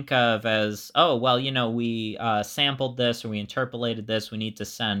think of as, oh, well, we sampled this or we interpolated this, we need to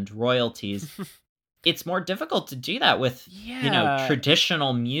send royalties. It's more difficult to do that with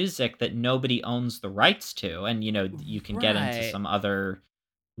traditional music that nobody owns the rights to, and you can get into some other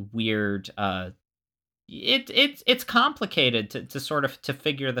weird it's complicated to sort of to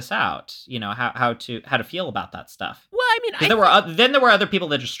figure this out, how to feel about that stuff. Well, I mean, there were other people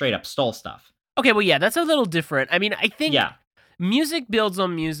that just straight up stole stuff. Okay, well, yeah, that's a little different. I mean, I think music builds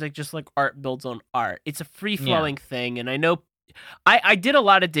on music just like art builds on art. It's a free-flowing thing, and I know I did a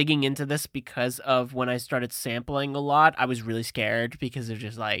lot of digging into this because of when I started sampling a lot. I was really scared because of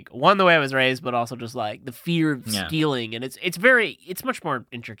just like, one, the way I was raised, but also just like the fear of stealing, and it's much more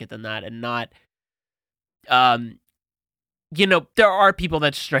intricate than that, and not there are people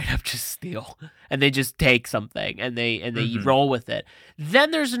that straight up just steal and they just take something and they roll with it.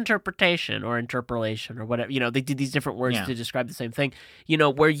 Then there's interpretation or interpolation or whatever. They did these different words to describe the same thing.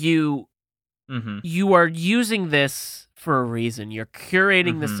 Where you are using this for a reason. You're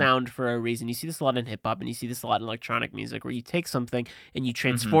curating the sound for a reason. You see this a lot in hip hop, and you see this a lot in electronic music, where you take something and you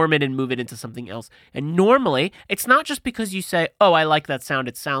transform it and move it into something else. And normally, it's not just because you say, "Oh, I like that sound.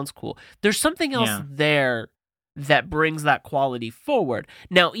 It sounds cool." There's something else there that brings that quality forward.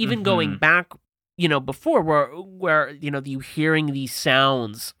 Now, even going back, before where you hearing these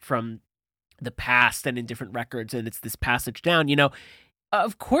sounds from the past and in different records, and it's this passage down,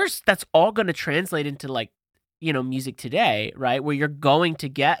 of course that's all going to translate into like, music today, right? Where you're going to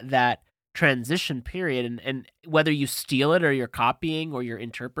get that transition period, and whether you steal it or you're copying or you're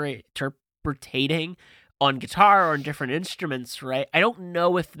interpreting on guitar or on different instruments, right? I don't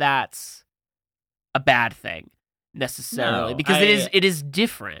know if that's a bad thing necessarily, because it is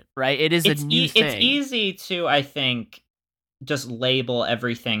different, right? It is a new thing. It's easy to, I think, just label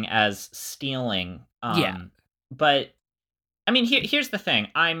everything as stealing. But I mean, here's the thing.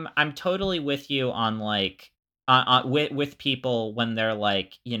 I'm totally with you on like with people when they're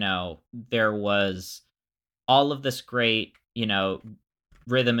like, there was all of this great,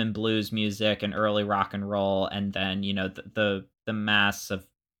 rhythm and blues music and early rock and roll, and then the mass of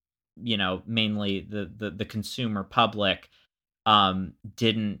mainly the consumer public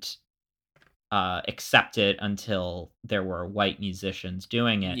didn't accept it until there were white musicians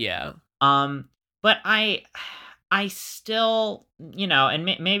doing it. But I still, and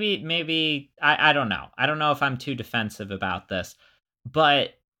maybe I don't know. I don't know if I'm too defensive about this,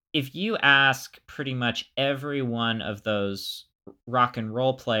 but if you ask pretty much every one of those rock and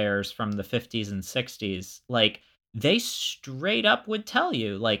roll players from the 50s and 60s, like, they straight up would tell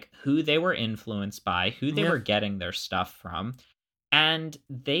you like who they were influenced by, who they were getting their stuff from, and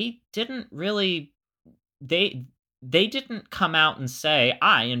they didn't really they didn't come out and say,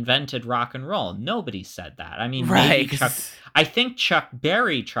 I invented rock and roll. Nobody said that. I mean, maybe I think Chuck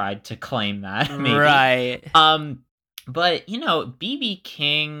Berry tried to claim that. Maybe. Right. But, B.B.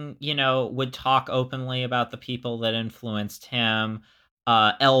 King, would talk openly about the people that influenced him.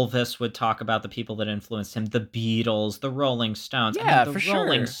 Elvis would talk about the people that influenced him. The Beatles, the Rolling Stones. Yeah, the for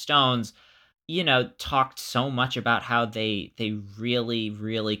Rolling sure. Stones, talked so much about how they really,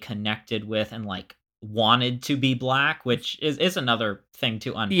 really connected with and like wanted to be black, which is another thing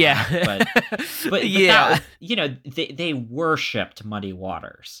to unpack. Yeah. but yeah, they worshipped Muddy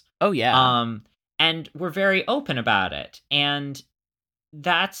Waters. Oh yeah. And were very open about it. And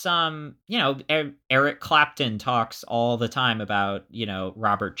that's Eric Clapton talks all the time about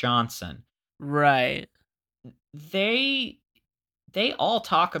Robert Johnson. Right. They all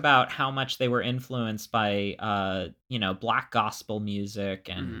talk about how much they were influenced by black gospel music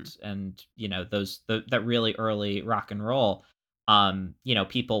and that really early rock and roll.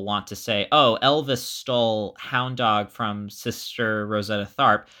 People want to say, oh, Elvis stole Hound Dog from Sister Rosetta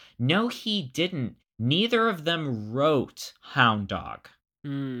Tharpe. No, he didn't. Neither of them wrote Hound Dog.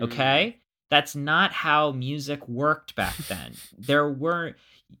 Okay? That's not how music worked back then. There were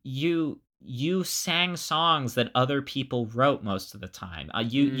you sang songs that other people wrote most of the time.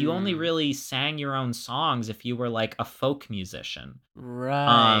 You only really sang your own songs if you were like a folk musician.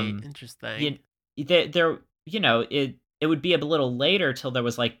 Right. Interesting. It would be a little later till there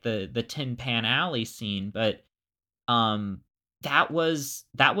was like the Tin Pan Alley scene, but that was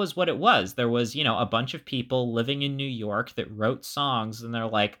what it was. There was, a bunch of people living in New York that wrote songs, and they're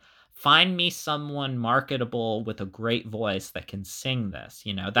like, find me someone marketable with a great voice that can sing this.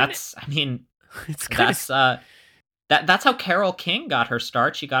 That's, I mean, it's that's how Carole King got her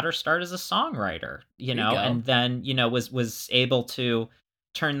start. She got her start as a songwriter, and then, was able to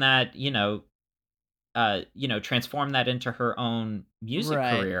turn that, transform that into her own music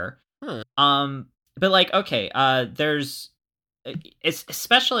career. Huh. but like, okay, there's it's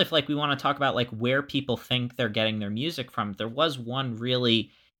especially if like we want to talk about like where people think they're getting their music from. There was one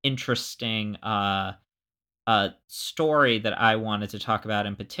really interesting story that I wanted to talk about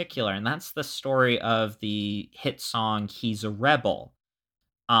in particular, and that's the story of the hit song "He's a Rebel."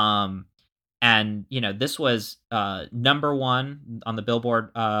 Um, and this was number one on the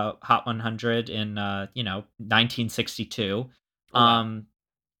Billboard Hot 100 in 1962. Oh, wow.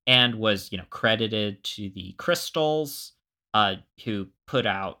 And was credited to the Crystals, who put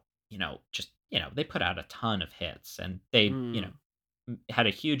out they put out a ton of hits, and they Mm. had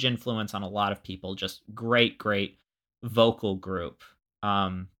a huge influence on a lot of people. Just great vocal group.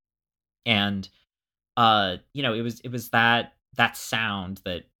 And it was that sound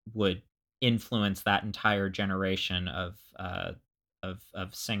that would influence that entire generation of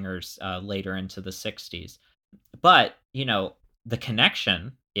singers later into the 60s. But the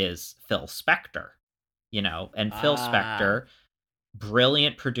connection is Phil Spector, and Phil Ah. Spector,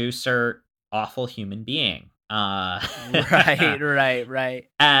 brilliant producer, awful human being. Right.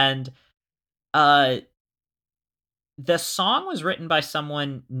 And uh the song was written by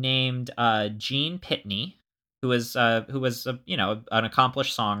someone named Gene Pitney, who was an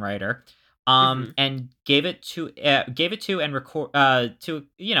accomplished songwriter, Mhm. and gave it to and record to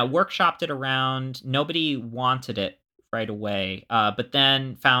workshopped it around. Nobody wanted it right away, but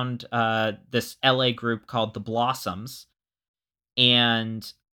then found this LA group called the Blossoms,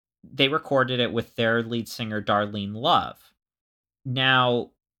 and they recorded it with their lead singer Darlene Love.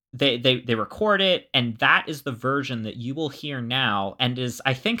 Now, they record it, and that is the version that you will hear now, and is,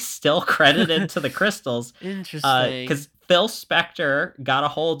 I think, still credited to the Crystals, Interesting. because Phil Spector got a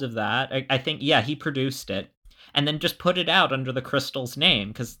hold of that. I think, yeah, he produced it, and then just put it out under the Crystals name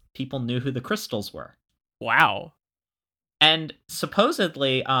because people knew who the Crystals were. Wow. And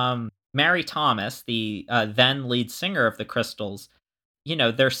supposedly, Mary Thomas, the then lead singer of the Crystals,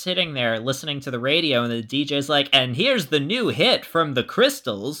 they're sitting there listening to the radio, and the DJ's like, and here's the new hit from the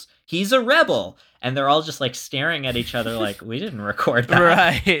Crystals, He's a Rebel. And they're all just like staring at each other like, we didn't record that.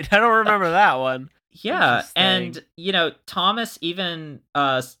 Right. I don't remember that one. Yeah. Interesting. And, Thomas even,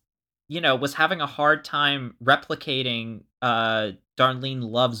 was having a hard time replicating Darlene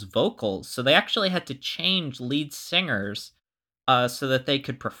Love's vocals. So they actually had to change lead singers so that they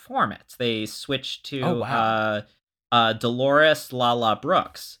could perform it. They switched Oh, to wow. Dolores Lala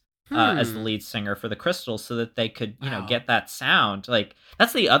Brooks as the Hmm. lead singer for the Crystals, so that they could, Wow. get that sound. Like,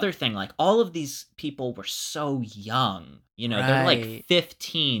 that's the other thing. Like, all of these people were so young. They're like Right.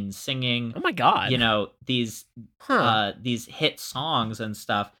 15 singing, Oh my god. Huh. these hit songs and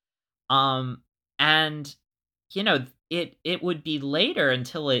stuff. And it would be later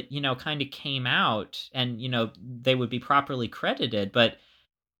until it kind of came out, and they would be properly credited. But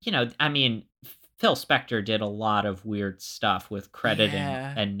I mean, Phil Spector did a lot of weird stuff with crediting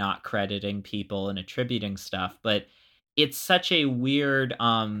Yeah. and not crediting people and attributing stuff, but it's such a weird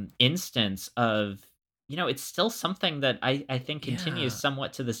instance of it's still something that I think continues Yeah.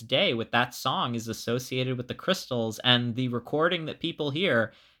 somewhat to this day, with that song is associated with the Crystals, and the recording that people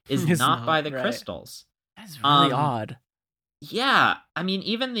hear is It's not by not the right. Crystals. That's really Um odd. yeah, I mean,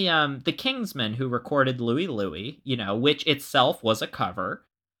 even the Kingsmen, who recorded Louie Louie, which itself was a cover.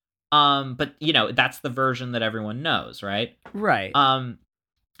 But that's the version that everyone knows, right? Right. Um,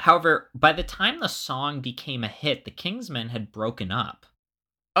 However, by the time the song became a hit, the Kingsmen had broken up.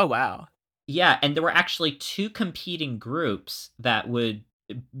 Oh wow. Yeah, and there were actually two competing groups that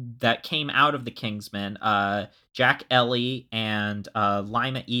came out of the Kingsmen, Jack Ellie and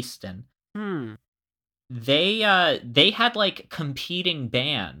Lima Easton. Hmm. They had like competing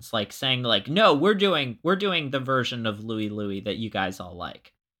bands, like saying like, no, we're doing the version of Louie Louie that you guys all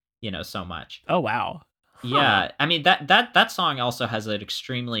like, so much. Oh wow. Huh. Yeah, I mean, that song also has an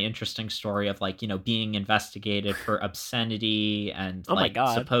extremely interesting story of like, being investigated for obscenity, and Oh my like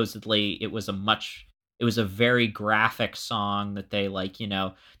god. supposedly it was a very graphic song that they like,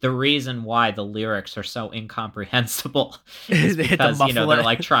 the reason why the lyrics are so incomprehensible is They had to because, muffle they're it.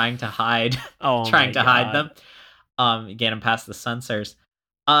 like trying to hide Oh trying my to hide god. them, get them past the censors.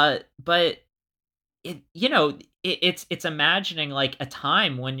 But it's imagining like a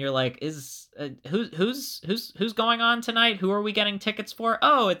time when you're like, is who's going on tonight? Who are we getting tickets for?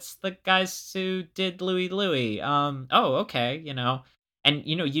 Oh, it's the guys who did Louie Louie. Oh, okay, and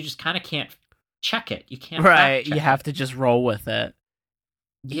you just kind of can't check it. You can't fact Right. You check have it. to just roll with it.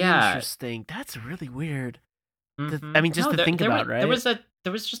 Yeah. Interesting. That's really weird. I Hmm. mean, just No, to think about, there right? was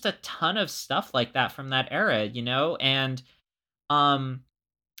just a ton of stuff like that from that era, and um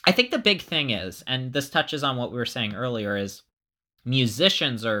I think the big thing is, and this touches on what we were saying earlier, is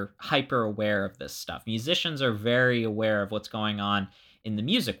musicians are hyper aware of this stuff. Musicians are very aware of what's going on in the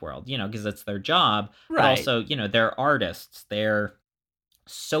music world, because it's their job. But Right. also, they're artists. They're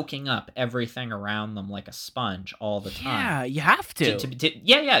soaking up everything around them like a sponge all the time. Yeah, you have to.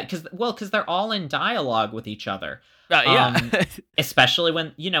 Yeah, because they're all in dialogue with each other. Yeah. Especially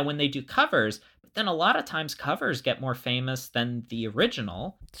when they do covers. But then a lot of times covers get more famous than the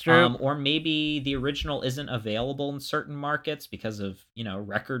original. It's true. Or maybe the original isn't available in certain markets because of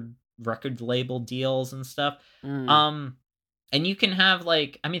record label deals and stuff. Mm. And you can have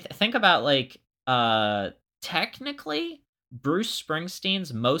think about technically Bruce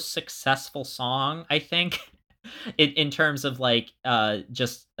Springsteen's most successful song, I think, in terms of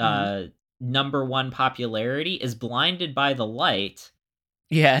number one popularity, is "Blinded by the Light,"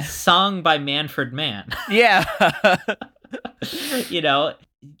 Yeah. sung by Manfred Mann. Yeah.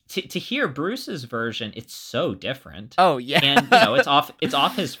 To hear Bruce's version, it's so different. Oh yeah. And it's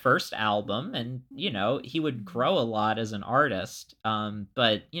off his first album, and he would grow a lot as an artist.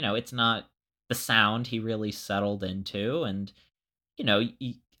 But it's not the sound he really settled into, and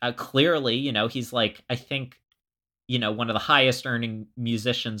clearly, he's I think one of the highest earning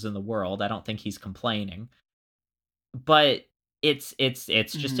musicians in the world. I don't think he's complaining, but it's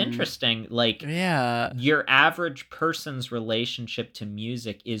just interesting. Yeah. Your average person's relationship to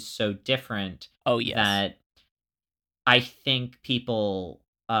music is so different. Oh yes. That I think people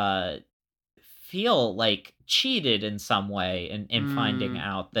feel cheated in some way in finding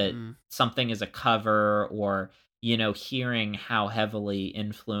out that something is a cover, or hearing how heavily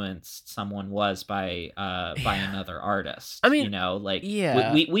influenced someone was by another artist. I mean,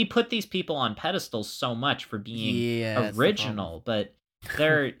 we put these people on pedestals so much for being original, but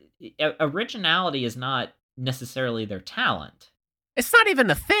their originality is not necessarily their talent. It's not even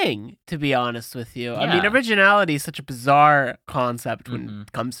a thing, to be honest with you. Yeah. I mean, originality is such a bizarre concept when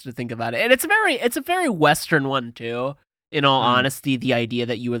it comes to think about it, and it's a very Western one too. In all honesty, the idea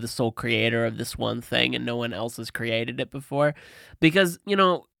that you are the sole creator of this one thing and no one else has created it before. Because,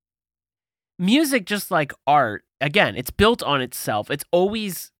 music, just like art, again, it's built on itself. It's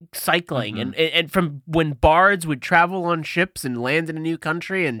always cycling. And from when bards would travel on ships and land in a new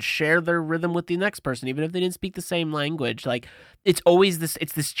country and share their rhythm with the next person, even if they didn't speak the same language, it's always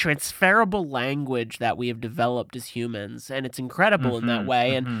this transferable language that we have developed as humans, and it's incredible in that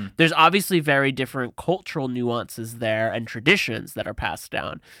way. And there's obviously very different cultural nuances there and traditions that are passed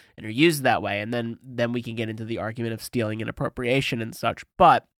down and are used that way. And then we can get into the argument of stealing and appropriation and such.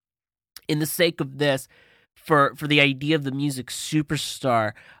 But in the sake of this, for the idea of the music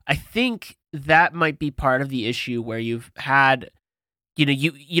superstar, I think that might be part of the issue where you've had,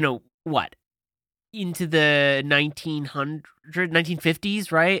 what? Into the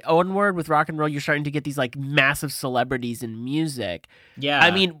 1950s, right? Onward with rock and roll, you're starting to get these massive celebrities in music. Yeah.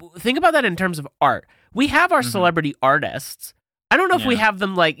 I mean, think about that in terms of art. We have our celebrity artists. I don't know if we have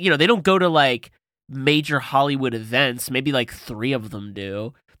them they don't go to major Hollywood events. Maybe 3 of them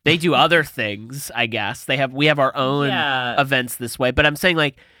do. They do other things, I guess. We have our own events this way. But I'm saying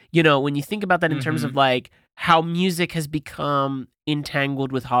when you think about that in terms of how music has become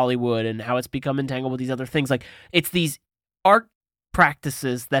entangled with Hollywood and how it's become entangled with these other things, it's these art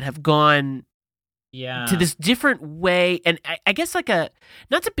practices that have gone to this different way. And I guess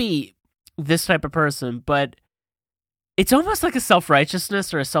not to be this type of person, but it's almost like a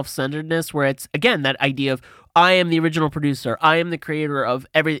self-righteousness or a self-centeredness where it's, again, that idea of I am the original producer. I am the creator of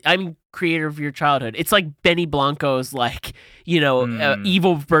I'm creator of your childhood. It's like Benny Blanco's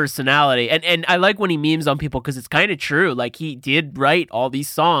evil personality. And I like when he memes on people because it's kind of true. He did write all these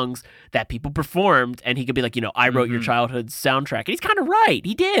songs that people performed, and he could be I wrote your childhood soundtrack. And he's kind of right.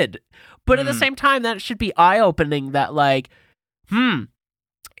 He did. But at the same time, that should be eye-opening that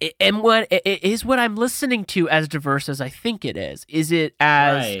and what I'm listening to as diverse as I think it is? Is it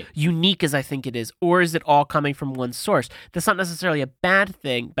as unique as I think it is? Or is it all coming from one source? That's not necessarily a bad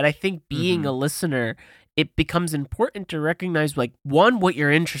thing, but I think being a listener, it becomes important to recognize, one, what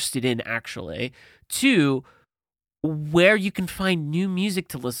you're interested in actually, 2, where you can find new music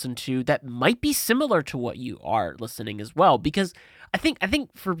to listen to that might be similar to what you are listening as well. Because I think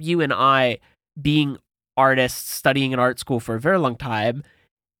for you and I, being artists, studying in art school for a very long time,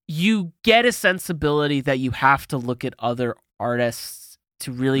 you get a sensibility that you have to look at other artists to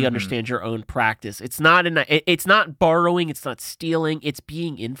really understand your own practice. It's not borrowing, it's not stealing, it's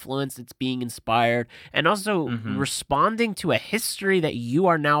being influenced, it's being inspired, and also responding to a history that you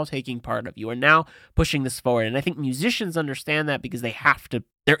are now taking part of. You are now pushing this forward. And I think musicians understand that because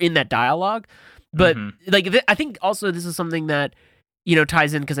they're in that dialogue. But I think also this is something that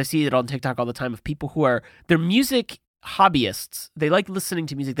ties in, because I see it on TikTok all the time, of people who are, their music hobbyists. They like listening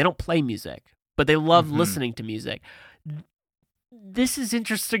to music. They don't play music, but they love Mhm. listening to music. This is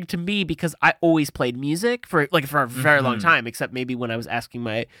interesting to me because I always played music for a very long Mhm. time, except maybe when I was asking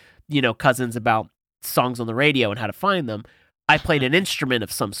my, cousins about songs on the radio and how to find them. I played an instrument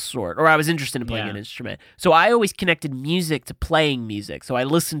of some sort, or I was interested in playing Yeah. an instrument. So I always connected music to playing music. So I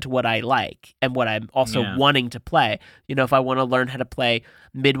listen to what I like and what I'm also Yeah. wanting to play. If I want to learn how to play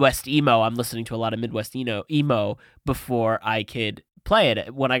Midwest emo, I'm listening to a lot of Midwest emo before I could play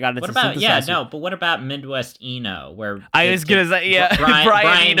it. When I got into What about synthesizer, but what about Midwest Eno, where I was gonna say, yeah, Brian,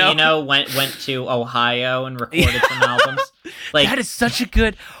 Brian Eno. Eno went to Ohio and recorded some albums. Like that is such a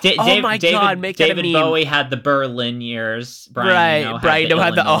good. Da- Oh Dave- my David, God, make that a David meme. Bowie had the Berlin years. Brian Eno Brian Eno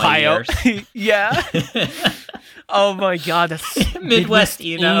had the Illinois Ohio. years. Yeah. Oh my God, that's Midwest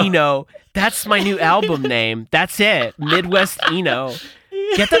Eno. That's my new album name. That's it, Midwest Eno.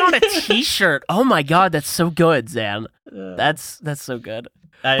 Get that on a T-shirt. Oh my God, that's so good, Zan. That's so good.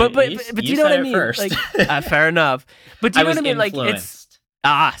 But do you know what I mean? First. Like, fair enough. But do you know what I mean? Like influenced.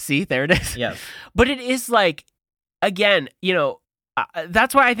 see, there it is. Yes. But it is like, again,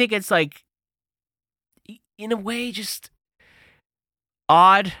 that's why I think it's like, in a way, just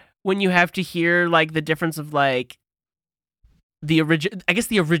odd when you have to hear like the difference of like the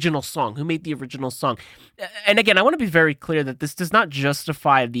original song. Who made the original song? And again, I want to be very clear that this does not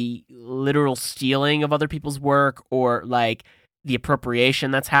justify the literal stealing of other people's work or like the appropriation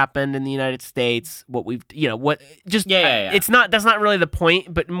that's happened in the United States. What we've, Yeah. It's not, that's not really the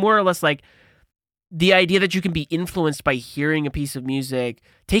point, but more or less like the idea that you can be influenced by hearing a piece of music,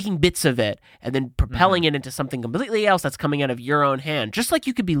 taking bits of it, and then propelling it into something completely else that's coming out of your own hand. Just like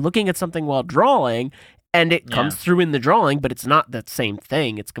you could be looking at something while drawing, and it comes through in the drawing, but it's not that same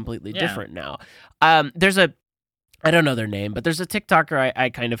thing. It's completely different now. I don't know their name, but there's a TikToker I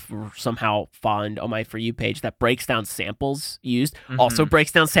kind of somehow find on my For You page that breaks down samples used, also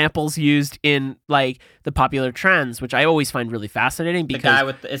breaks down samples used in like the popular trends, which I always find really fascinating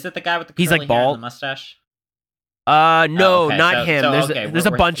because Is it the guy with the he's, curly like, hair and bald. the mustache? No, okay, not him. There's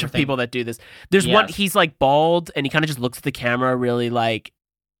a bunch of thinking- people that do this. There's one, Yes. he's like bald and he kind of just looks at the camera really like,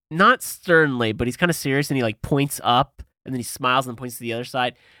 not sternly, but he's kind of serious and he like points up and then he smiles and points to the other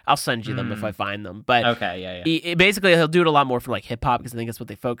side. I'll send you them if I find them. But Okay, yeah. basically he'll do it a lot more for like hip hop because I think that's what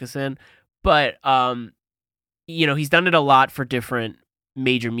they focus in. But he's done it a lot for different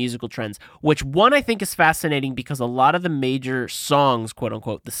major musical trends, which one I think is fascinating because a lot of the major songs, quote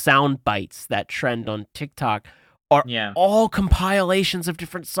unquote, the sound bites that trend on TikTok are all compilations of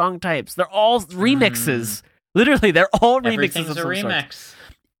different song types. They're all remixes. Literally, they're all remixes Everything's of a some remix. sorts.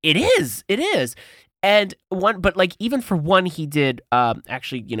 It is. And but like even for one he did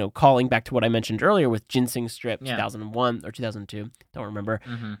actually, calling back to what I mentioned earlier with Ginseng Strip 2001 or 2002, don't remember.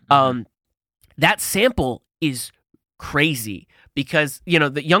 That sample is crazy because,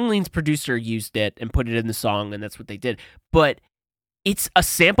 the Young Lean's producer used it and put it in the song and that's what they did. But it's a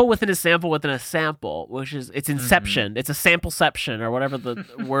sample within a sample within a sample, which is, it's Inception. It's a sampleception or whatever the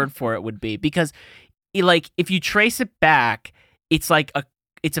word for it would be. Because like if you trace it back, it's like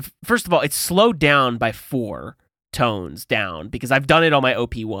first of all, it's slowed down by 4 tones down because I've done it on my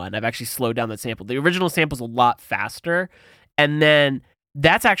OP1. I've actually slowed down that sample. The original sample's a lot faster. And then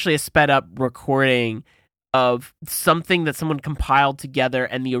that's actually a sped up recording of something that someone compiled together.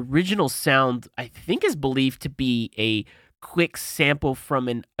 And the original sound, I think, is believed to be a quick sample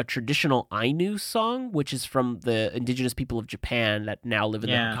from a traditional Ainu song, which is from the indigenous people of Japan that now live in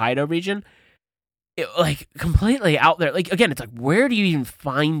the Hokkaido region. Like completely out there. Like again, it's like where do you even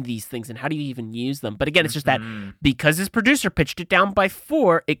find these things and how do you even use them? But again, it's just that because his producer pitched it down by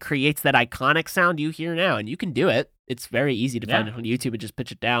 4, it creates that iconic sound you hear now, and you can do it. It's very easy to find it on YouTube and just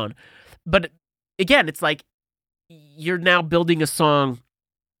pitch it down. But again, it's like you're now building a song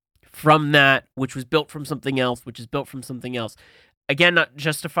from that, which was built from something else, which is built from something else. Again, not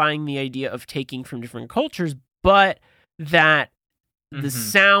justifying the idea of taking from different cultures, but that the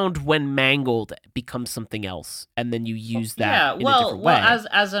sound, when mangled, becomes something else, and then you use that in a different way.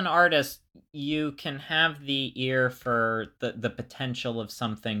 As an artist, you can have the ear for the potential of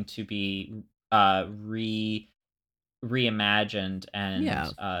something to be reimagined and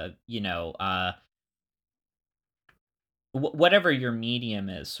whatever your medium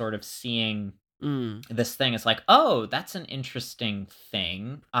is, sort of seeing this thing. It's like, oh, that's an interesting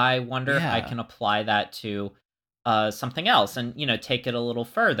thing. I wonder if I can apply that to something else and take it a little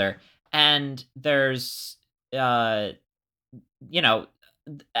further. And there's any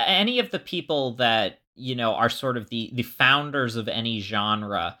of the people that are sort of the founders of any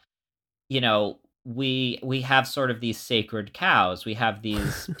genre. We have sort of these sacred cows. We have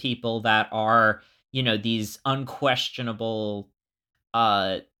these people that are these unquestionable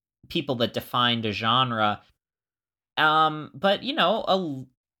uh people that defined a genre. But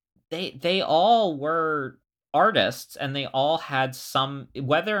they all were artists, and they all had some,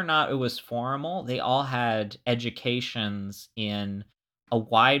 whether or not it was formal, they all had educations in a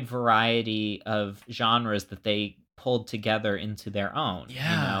wide variety of genres that they pulled together into their own.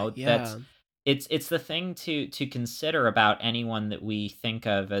 Yeah, That's yeah. it's the thing to consider about anyone that we think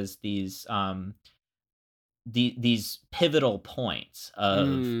of as these pivotal points of,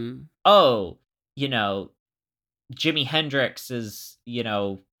 Mm. oh, you know Jimi Hendrix is,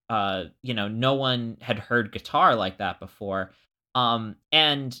 no one had heard guitar like that before. And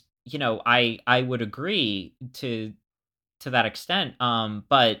I would agree to that extent.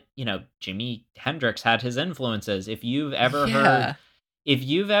 But Jimi Hendrix had his influences. Yeah. If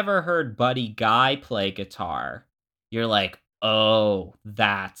you've ever heard Buddy Guy play guitar, you're like, oh,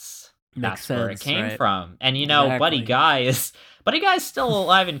 Makes that's where it sense, came right? from. And Exactly. Buddy Guy's still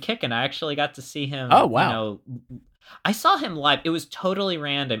alive and kicking. I actually got to see Oh, him, wow. I saw him live. It was totally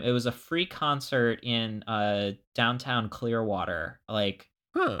random. It was a free concert in downtown Clearwater. Like,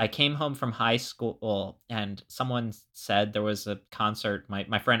 Huh. I came home from high school and someone said there was a concert.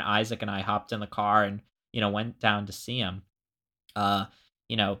 My friend Isaac and I hopped in the car and, went down to see him. Uh,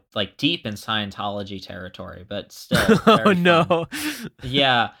 like deep in Scientology territory, but still Oh very fun. no.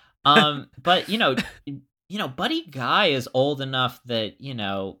 Yeah. But Buddy Guy is old enough that,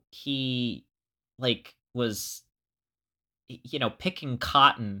 he like was picking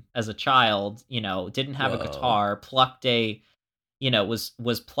cotton as a child, didn't have a Whoa. guitar, plucked a,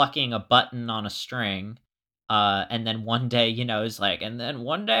 was plucking a button on a string. And then one day, he's like, and then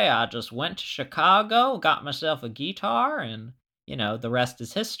one day I just went to Chicago, got myself a guitar, and the rest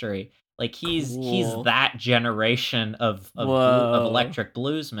is history. Like he's Cool. that generation of Whoa. electric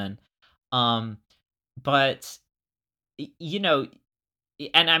bluesman. Um, but you know,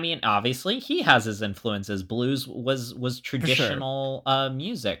 and I mean, obviously, he has his influences. Blues was For sure. traditional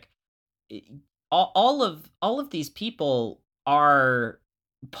music. I- all of these people are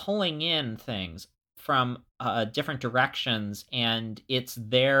pulling in things from different directions, and it's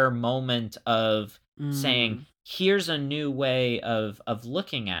their moment of saying, Mm. "Here's a new way of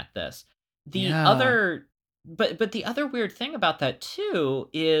looking at this." The Yeah. other, but the other weird thing about that too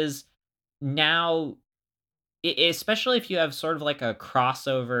is now, especially if you have sort of like a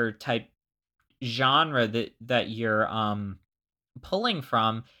crossover type genre that you're pulling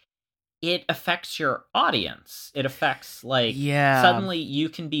from, it affects your audience. It affects, like, Yeah. suddenly you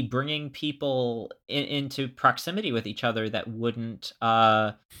can be bringing people into proximity with each other that wouldn't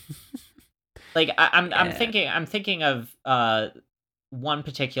like Yeah. I'm thinking of one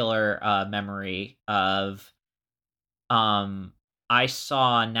particular memory of, um I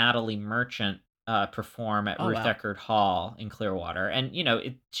saw Natalie Merchant perform at Oh Ruth wow. Eckerd Hall in Clearwater, and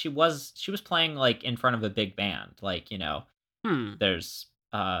she was playing like in front of a big band, like, Hmm. there's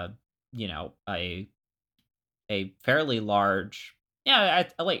a fairly large, yeah,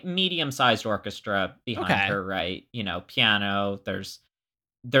 like medium-sized orchestra behind Okay. her, right? Piano, there's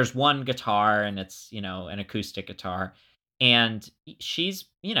one guitar, and it's, an acoustic guitar, and she's,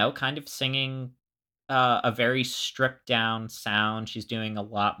 kind of singing a very stripped down sound. She's doing a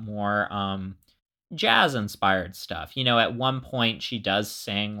lot more jazz inspired stuff. At one point she does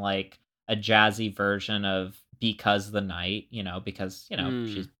sing like a jazzy version of Because the Night, because,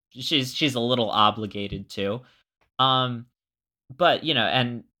 Hmm. she's a little obligated to. Um but,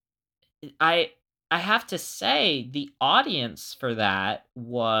 and I I have to say the audience for that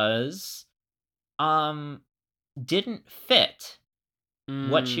was um didn't fit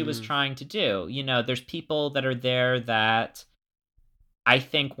what she was Mm. trying to do. There's people that are there that I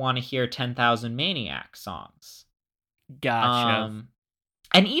think want to hear 10,000 Maniac songs. Gotcha. Um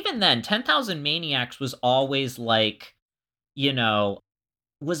and even then, 10,000 Maniacs was always like, you know,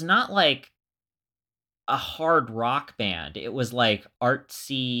 was not like a hard rock band. It was like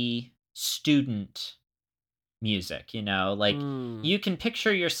artsy student music, like Mm. you can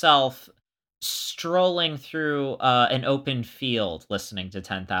picture yourself strolling through an open field listening to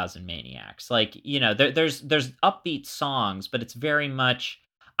 10,000 Maniacs. Like, there's upbeat songs, but it's very much,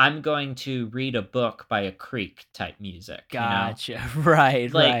 I'm going to read a book by a creek type music. Gotcha.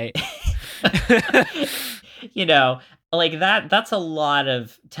 Right, Like, right. you know, like that's a lot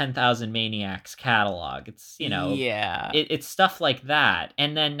of 10,000 Maniacs catalog. It's, Yeah. it's stuff like that.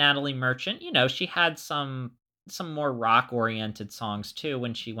 And then Natalie Merchant, she had some more rock oriented songs too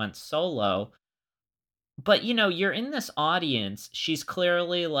when she went solo. But, you're in this audience. She's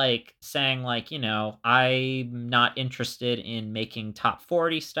clearly like saying like, I'm not interested in making top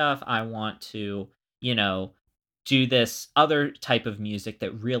 40 stuff. I want to you know, do this other type of music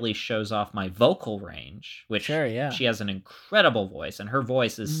that really shows off my vocal range, which Sure, yeah. she has an incredible voice, and her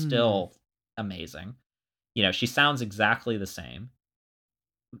voice is Mm. still amazing. She sounds exactly the same.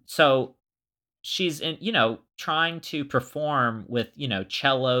 So she's trying to perform with,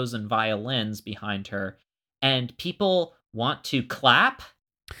 cellos and violins behind her, and people want to clap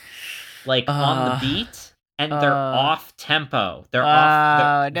like on the Uh, beat, and they're uh, off tempo. They're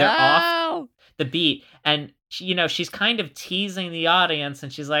oh they're off no! the beat, and she's kind of teasing the audience,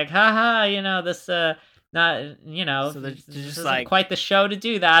 and she's like, haha, this not So they're this just isn't like, quite the show to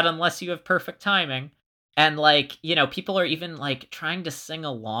do that unless you have perfect timing. And like, people are even like trying to sing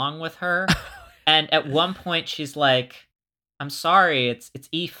along with her. And at one point she's like, I'm sorry, it's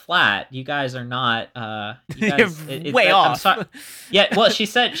E flat. You guys are not you guys way I'm off. sorry. Yeah, well, she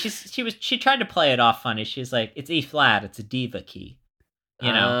said she tried to play it off funny. She's like, it's E flat, it's a diva key.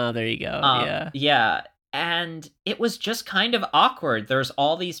 You know? Oh, there you go. Yeah. Yeah. And it was just kind of awkward. There's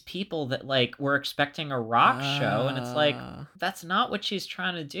all these people that like were expecting a rock show, and it's like, that's not what she's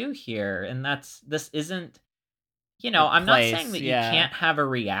trying to do here. And this isn't, The I'm not place, saying that yeah. you can't have a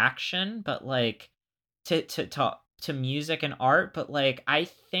reaction, but like to music and art, but like I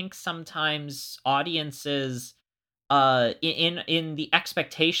think sometimes audiences in the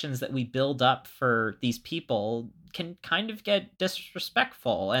expectations that we build up for these people can kind of get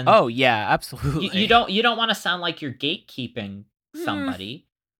disrespectful, and Oh yeah, absolutely. you don't want to sound like you're gatekeeping Mm, somebody.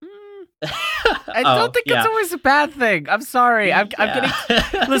 I don't think it's always a bad thing. I'm sorry. I'm getting.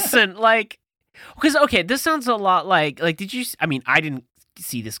 Listen, like, because okay, this sounds a lot like did you? I mean, I didn't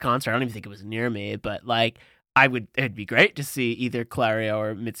see this concert. I don't even think it was near me, but like, it'd be great to see either Clario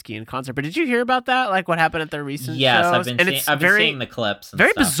or Mitski in concert. But did you hear about that? Like, what happened at their recent Yes, shows? I've been seeing the clips. And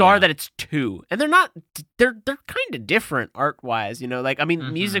very stuff, bizarre yeah. that it's two, and they're not. They're kind of different art wise. Like, I mean,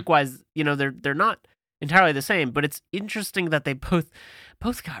 Mhm. music wise, they're not entirely the same. But it's interesting that they both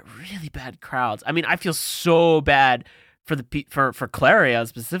got really bad crowds. I mean, I feel so bad for for Claria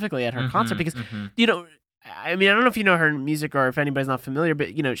specifically at her concert because I mean, I don't know if you know her music or if anybody's not familiar, but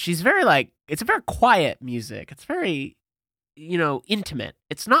she's very like, it's a very quiet music. It's very intimate.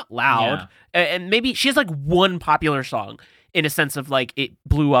 It's not loud. And maybe she has like one popular song in a sense of like it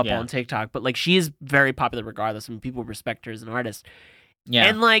blew up on TikTok, but like she is very popular regardless. I mean, people respect her as an artist. Yeah.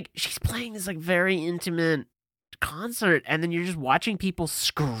 And like she's playing this like very intimate concert, and then you're just watching people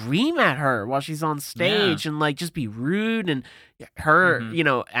scream at her while she's on stage and like just be rude, and her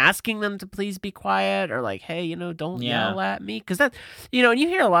asking them to please be quiet, or like, hey, don't yell at me, because that and you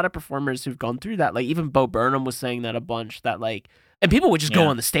hear a lot of performers who've gone through that. Like even Bo Burnham was saying that a bunch, that like, and people would just go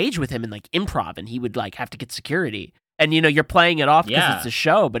on the stage with him and like improv, and he would like have to get security. And you're playing it off because it's a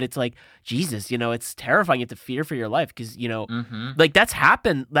show, but it's like, Jesus, it's terrifying. You have to fear for your life because like that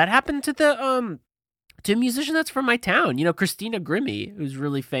happened to the to a musician that's from my town, Christina Grimmie, who's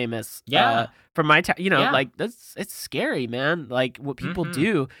really famous. From my town, like it's scary, man. Like what people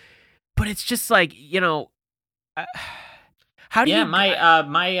do, but it's just like, how do you? My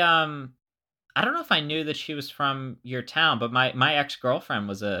I don't know if I knew that she was from your town, but my ex-girlfriend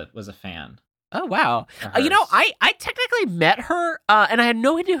was a fan. Oh wow! I technically met her, and I had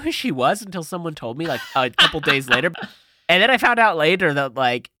no idea who she was until someone told me like a couple days later. And then I found out later that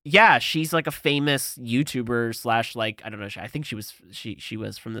like, yeah, she's like a famous YouTuber / like, I don't know. I think she was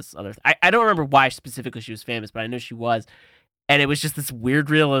from this other. I don't remember why specifically she was famous, but I know she was. And it was just this weird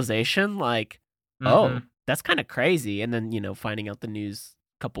realization, like, oh, that's kind of crazy. And then finding out the news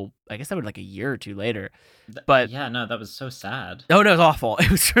I guess that was like a year or two later. But yeah, no, that was so sad. Oh no, it was awful. It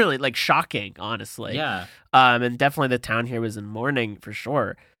was really like shocking, honestly. Yeah. And definitely the town here was in mourning for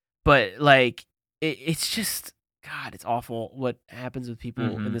sure. But like, it's just. God, it's awful what happens with people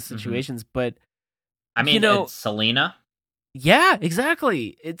in these situations. But I mean, it's Selena. Yeah,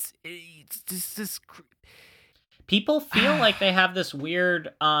 exactly. It's just this. People feel like they have this weird.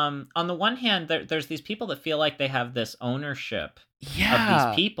 On the one hand, there's these people that feel like they have this ownership of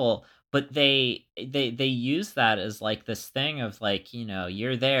these people, but they use that as like this thing of like,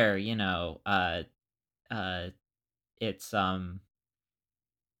 you're there, it's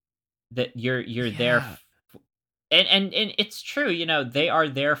that you're there. And it's true, they are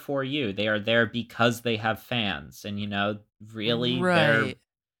there for you. They are there because they have fans, and really, right.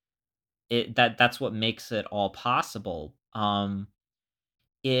 That's what makes it all possible.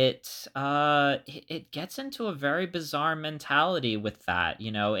 It gets into a very bizarre mentality with that,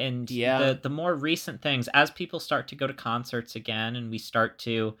 and the more recent things, as people start to go to concerts again, and we start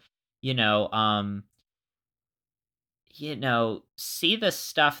to, see the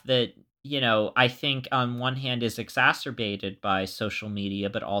stuff that I think on one hand is exacerbated by social media,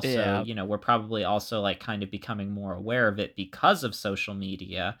 but also, Yeah. we're probably also like kind of becoming more aware of it because of social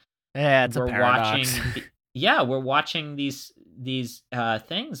media. Yeah, it's a We're paradox. watching, yeah, we're watching these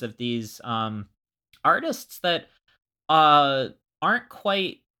things of these artists that uh aren't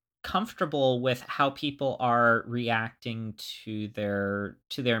quite comfortable with how people are reacting to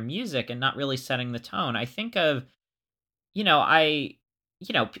their music and not really setting the tone. I think of, I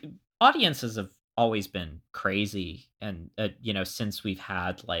audiences have always been crazy, and since we've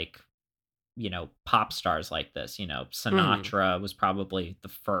had like pop stars like this. Mhm. Sinatra was probably the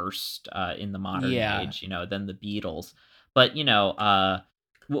first in the modern Yeah. age. Then the Beatles. But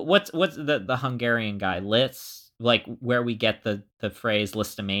what's the Hungarian guy Liszt, like where we get the phrase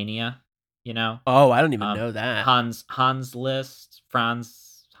listomania. You know, Oh, I don't even um, know that. Hans Liszt,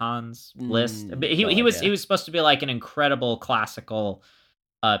 Franz Hans Liszt. But he No he was he idea. was supposed to be like an incredible classical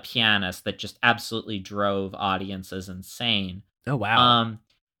pianist that just absolutely drove audiences insane. Oh, wow. Um,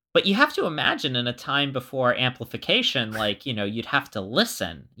 but you have to imagine in a time before amplification, like, you'd have to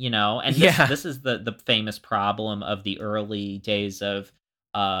listen, and this Yeah. this is the famous problem of the early days of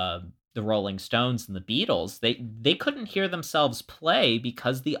uh the Rolling Stones and the Beatles. They couldn't hear themselves play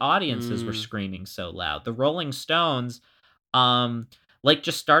because the audiences were Mm. screaming so loud. The Rolling Stones um like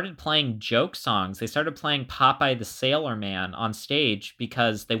just started playing joke songs. They started playing Popeye the Sailor Man on stage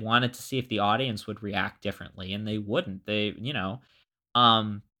because they wanted to see if the audience would react differently, and they wouldn't.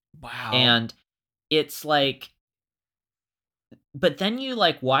 Um Wow. and it's like, but then you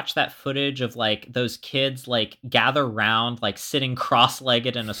like watch that footage of like those kids like gather round, like sitting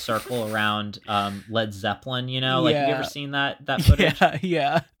cross-legged in a circle around Led Zeppelin, like have you ever Yeah. seen that footage? Yeah,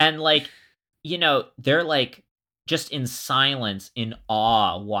 yeah. And like, they're like just in silence, in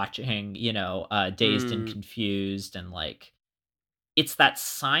awe, watching, Dazed and Mm. Confused, and like it's that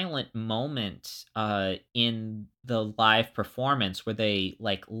silent moment in the live performance where they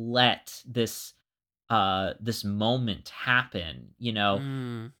like let this moment happen,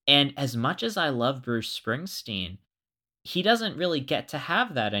 Mm. and as much as I love Bruce Springsteen, he doesn't really get to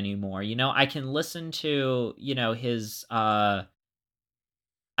have that anymore. I can listen to, his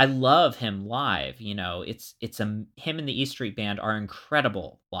I love him live. Him and the E Street Band are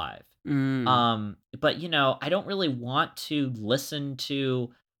incredible live. Mm. But I don't really want to listen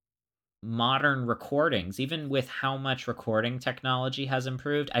to modern recordings, even with how much recording technology has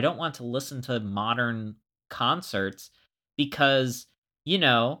improved. I don't want to listen to modern concerts because, you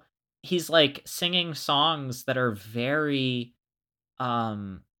know, he's like singing songs that are very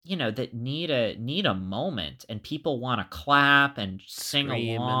that need a moment, and people want to clap and sing Scream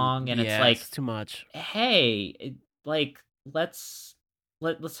and along, and it's yeah, like, it's too much. hey, like let's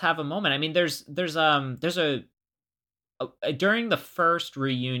let's have a moment. I mean, there's during the first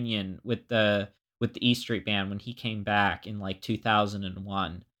reunion with the E Street Band when he came back in like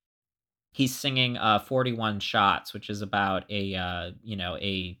 2001, he's singing 41 Shots, which is about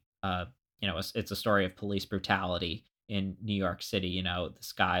it's a story of police brutality in New York City.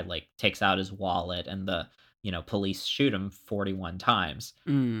 This guy like takes out his wallet, and the police shoot him 41 times.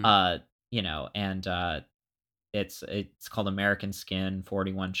 Mm. Uh and it's called American Skin,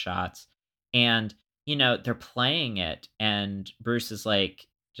 41 Shots. And they're playing it, and Bruce is like,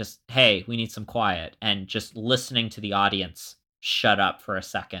 just, hey, we need some quiet, and just listening to the audience shut up for a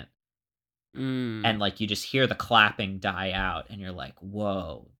second, Mm. and like you just hear the clapping die out, and you're like,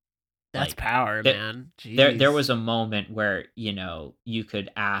 whoa. That's Like power, there man. there Jeez. was a moment where you could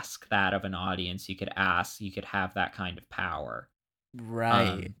ask that of an audience. You could have that kind of power.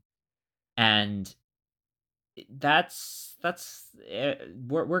 Right. um and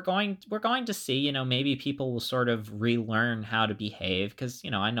we're going to see, maybe people will sort of relearn how to behave, because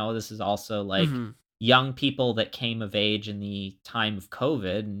I know this is also like Mhm. young people that came of age in the time of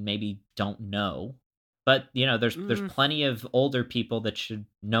COVID and maybe don't know, but there's Mm. plenty of older people that should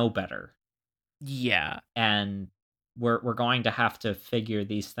know better, Yeah. and we're going to have to figure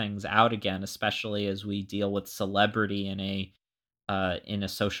these things out again, especially as we deal with celebrity in a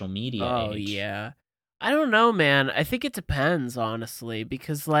social media Oh, age. yeah. I don't know, man. I think it depends, honestly,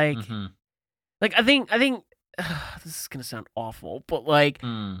 because Mhm. I think this is gonna sound awful, but like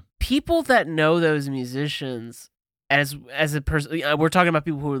Mm. people that know those musicians as a person, we're talking about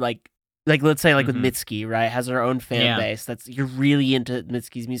people who are like let's say like with Mhm. Mitski, right, has her own fan Yeah. base. That's you're really into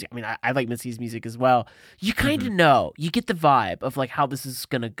Mitski's music. I mean, I like Mitski's music as well. You kind of Mhm. know, you get the vibe of like how this is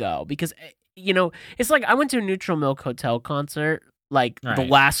gonna go because it's like I went to a Neutral Milk Hotel concert. Like the Right.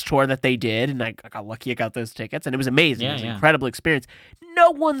 last tour that they did, and I got lucky. I got those tickets, and it was amazing. It Yeah, was an yeah. incredible experience.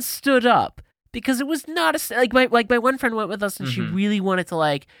 No one stood up because it was not like my one friend went with us, and she Mhm. really wanted to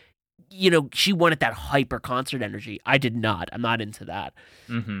like she wanted that hyper concert energy. I did not. I'm not into that.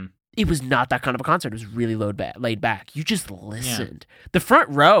 Mm-hmm. It was not that kind of a concert. It was really laid back. You just listened. Yeah. The front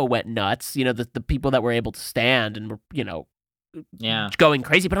row went nuts. The people that were able to stand and were, going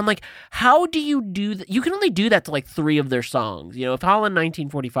crazy. But I'm like, how do you do that? You can only do that to like 3 of their songs. If Holland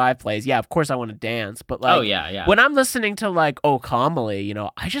 1945 plays, yeah, of course I want to dance. But like, when I'm listening to like O Kamali,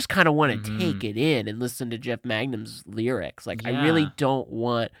 I just kind of want to take it in and listen to Jeff Magnum's lyrics. Like, I really don't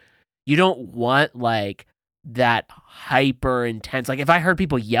want. You don't want like that hyper intense. Like if I heard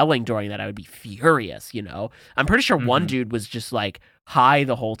people yelling during that, I would be furious. I'm pretty sure one dude was just like high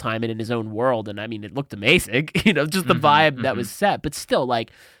the whole time and in his own world, and I mean it looked amazing. Just the vibe that was set, but still like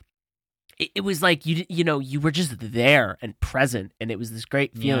it was like you were just there and present, and it was this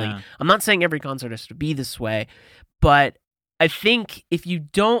great feeling. Yeah. I'm not saying every concert has to be this way, but I think if you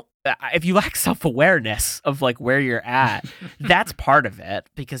lack self-awareness of like where you're at, that's part of it,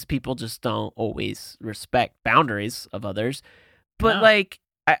 because people just don't always respect boundaries of others. But like,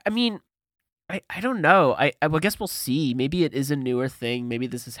 I mean, I don't know. I guess we'll see. Maybe it is a newer thing. Maybe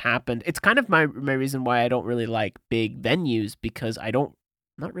this has happened. It's kind of my reason why I don't really like big venues, because I'm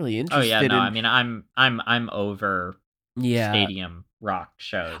not really interested. Oh yeah, no. I mean, I'm over stadium rock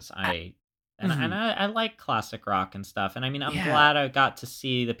shows. I like classic rock and stuff. And I mean, I'm glad I got to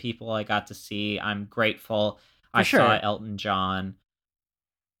see the people I got to see. I'm grateful I saw Elton John.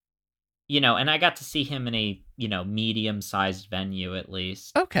 And I got to see him in a, medium-sized venue at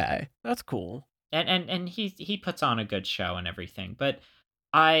least. Okay, that's cool. And he puts on a good show and everything. But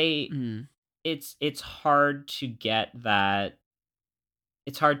it's hard to get that.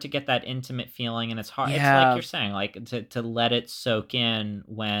 It's hard to get that intimate feeling, and it's hard. Yeah. It's like you're saying, like to let it soak in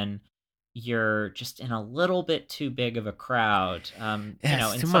when you're just in a little bit too big of a crowd. And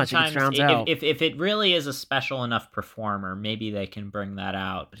too much. It drowns out. If it really is a special enough performer, maybe they can bring that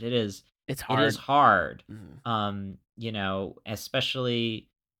out. But it's hard. It is hard. Especially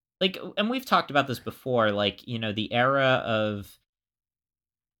like, and we've talked about this before, like, the era of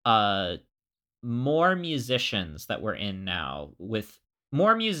more musicians that we're in now, with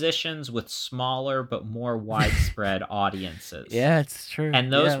more musicians with smaller but more widespread audiences. Yeah, it's true.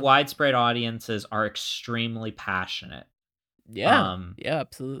 And those widespread audiences are extremely passionate. Yeah.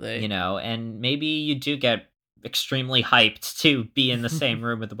 Absolutely. And maybe you do get extremely hyped to be in the same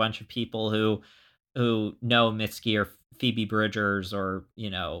room with a bunch of people who know Mitski or Phoebe Bridgers or,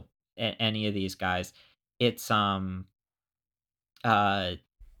 any of these guys. It's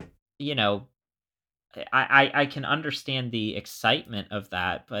I can understand the excitement of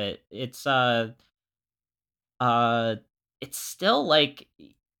that, but it's still like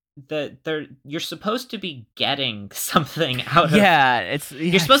you're supposed to be getting something out of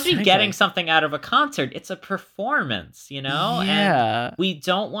you're supposed to be getting something out of a concert. It's a performance, and we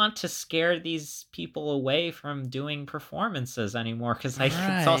don't want to scare these people away from doing performances anymore, because I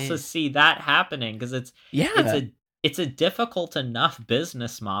can also see that happening, because it's a difficult enough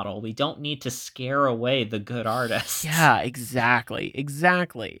business model. We don't need to scare away the good artists. Yeah, exactly.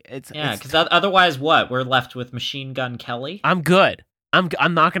 Because otherwise, what? We're left with Machine Gun Kelly? I'm good.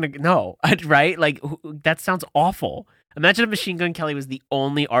 I'm not gonna no, right? Like, that sounds awful. Imagine if Machine Gun Kelly was the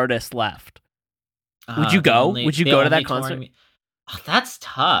only artist left. Would you go? Would you go to that concert? That's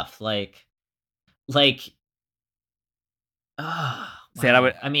tough. Like. Wow.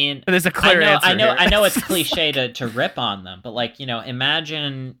 I mean, there's a clear answer. I know it's cliche to rip on them, but like,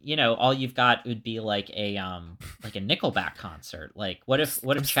 imagine, all you've got would be like a Nickelback concert. Like, what if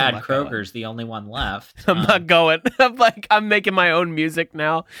Chad Kroeger's the only one left? I'm not going. I'm making my own music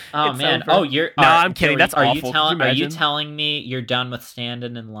now. Oh, it's man. Over. Oh, I'm kidding. That's awful. Are you telling me you're done with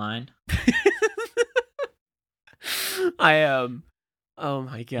standing in line? I am. Oh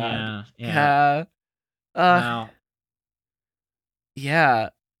my God. Yeah. Wow.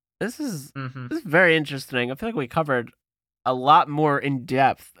 Yeah, this is very interesting. I feel like we covered a lot more in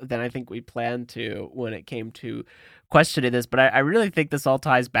depth than I think we planned to when it came to questioning this. But I really think this all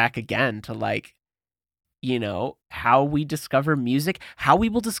ties back again to, like, how we discover music, how we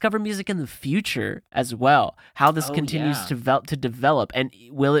will discover music in the future as well, how this continues to develop. And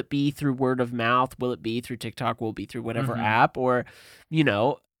will it be through word of mouth? Will it be through TikTok? Will it be through whatever app? Or,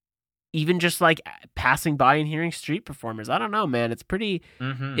 even just like passing by and hearing street performers. I don't know, man. It's pretty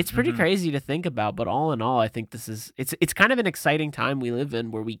crazy to think about, but all in all, I think this is, it's kind of an exciting time we live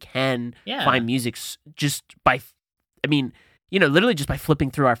in, where we can find music just by, literally just by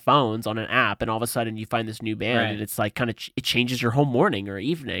flipping through our phones on an app, and all of a sudden you find this new band, and it's like kind of, it changes your whole morning or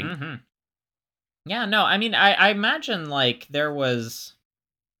evening. Mm-hmm. Yeah, no, I mean, I imagine like there was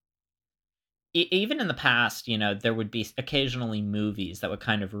even in the past, there would be occasionally movies that would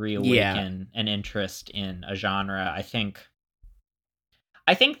kind of reawaken an interest in a genre. I think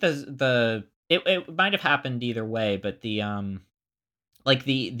it might have happened either way, but the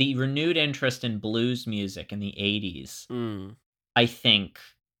renewed interest in blues music in the 80s, I think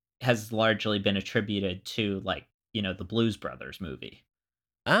has largely been attributed to the Blues Brothers movie.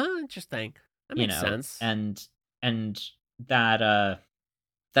 Oh, interesting. That makes sense. And that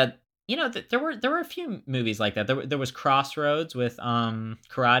there were a few movies like that. There was Crossroads with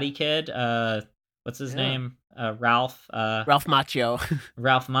Karate Kid. What's his name? Ralph Macchio.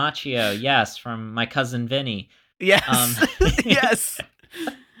 Ralph Macchio, yes, from My Cousin Vinny. Yes. Yes.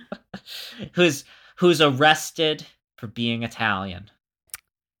 Who's arrested for being Italian.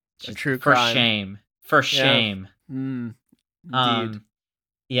 A true crime. For shame. Indeed.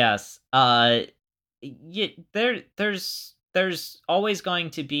 Yes. There's always going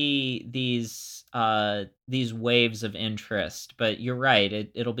to be these waves of interest, but you're right.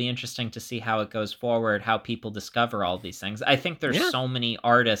 It'll be interesting to see how it goes forward, how people discover all these things. I think there's so many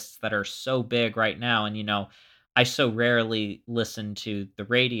artists that are so big right now, and I so rarely listen to the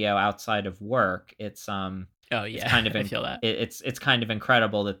radio outside of work. It's it's kind of I feel that. It's kind of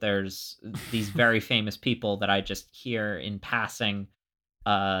incredible that there's these very famous people that I just hear in passing,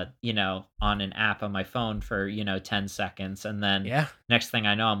 on an app on my phone for 10 seconds, and then next thing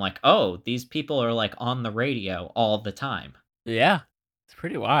I know, I'm like, oh, these people are on the radio all the time. Yeah, it's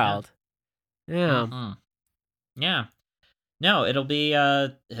pretty wild. Yeah. Mm-hmm. Yeah. No, it'll be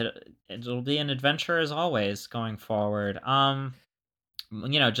an adventure as always going forward.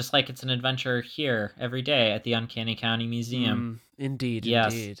 Just like it's an adventure here every day at the Uncanny County Museum. Indeed,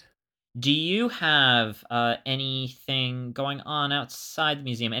 yes. Indeed. Do you have anything going on outside the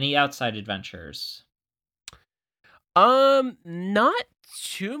museum? Any outside adventures? Not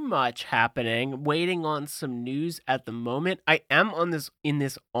too much happening. Waiting on some news at the moment. I am in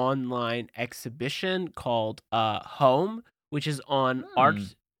this online exhibition called Home, which is on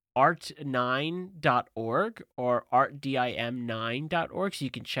art9.org or artdim9.org, so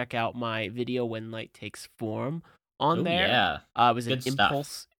you can check out my video When Light Takes Form on there. Yeah. It was Good an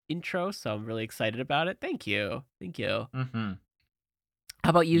Impulse intro, so I'm really excited about it. Thank you. Mm-hmm. How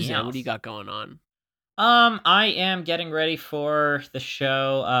about you, Zan? What do you got going on? I am getting ready for the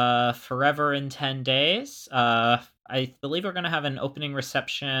show Forever in 10 Days. I believe we're going to have an opening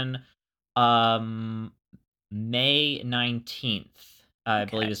reception May 19th. I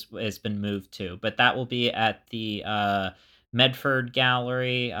believe it's been moved to, but that will be at the Medford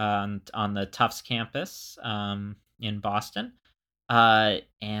Gallery on the Tufts campus in Boston.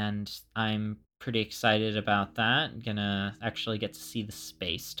 And I'm pretty excited about that. I'm gonna actually get to see the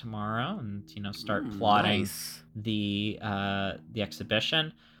space tomorrow and start plotting the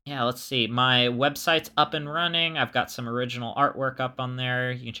exhibition. Yeah, let's see. My website's up and running. I've got some original artwork up on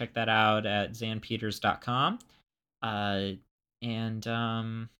there. You can check that out at zanpeters.com. I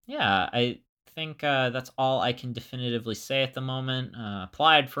think that's all I can definitively say at the moment.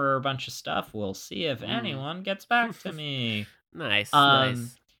 Applied for a bunch of stuff. We'll see if anyone gets back to me. Nice.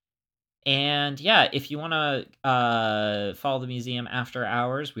 And yeah, if you want to follow the museum after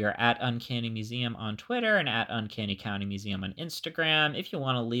hours, we are at Uncanny Museum on Twitter and at Uncanny County Museum on Instagram. If you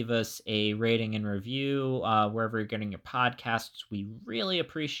want to leave us a rating and review wherever you're getting your podcasts, we really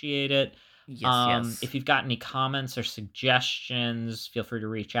appreciate it. Yes. If you've got any comments or suggestions, feel free to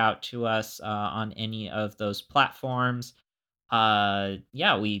reach out to us on any of those platforms.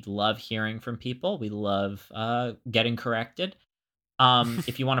 We love hearing from people. We love getting corrected.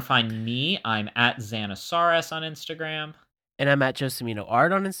 If you want to find me, I'm at Xanosaurus on Instagram. And I'm at Josemino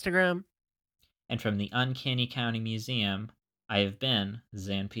Art on Instagram. And from the Uncanny County Museum, I have been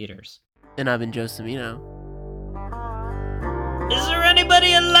Zan Peters. And I've been Josemino. Is there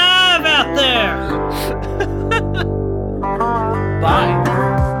anybody alive out there? Bye.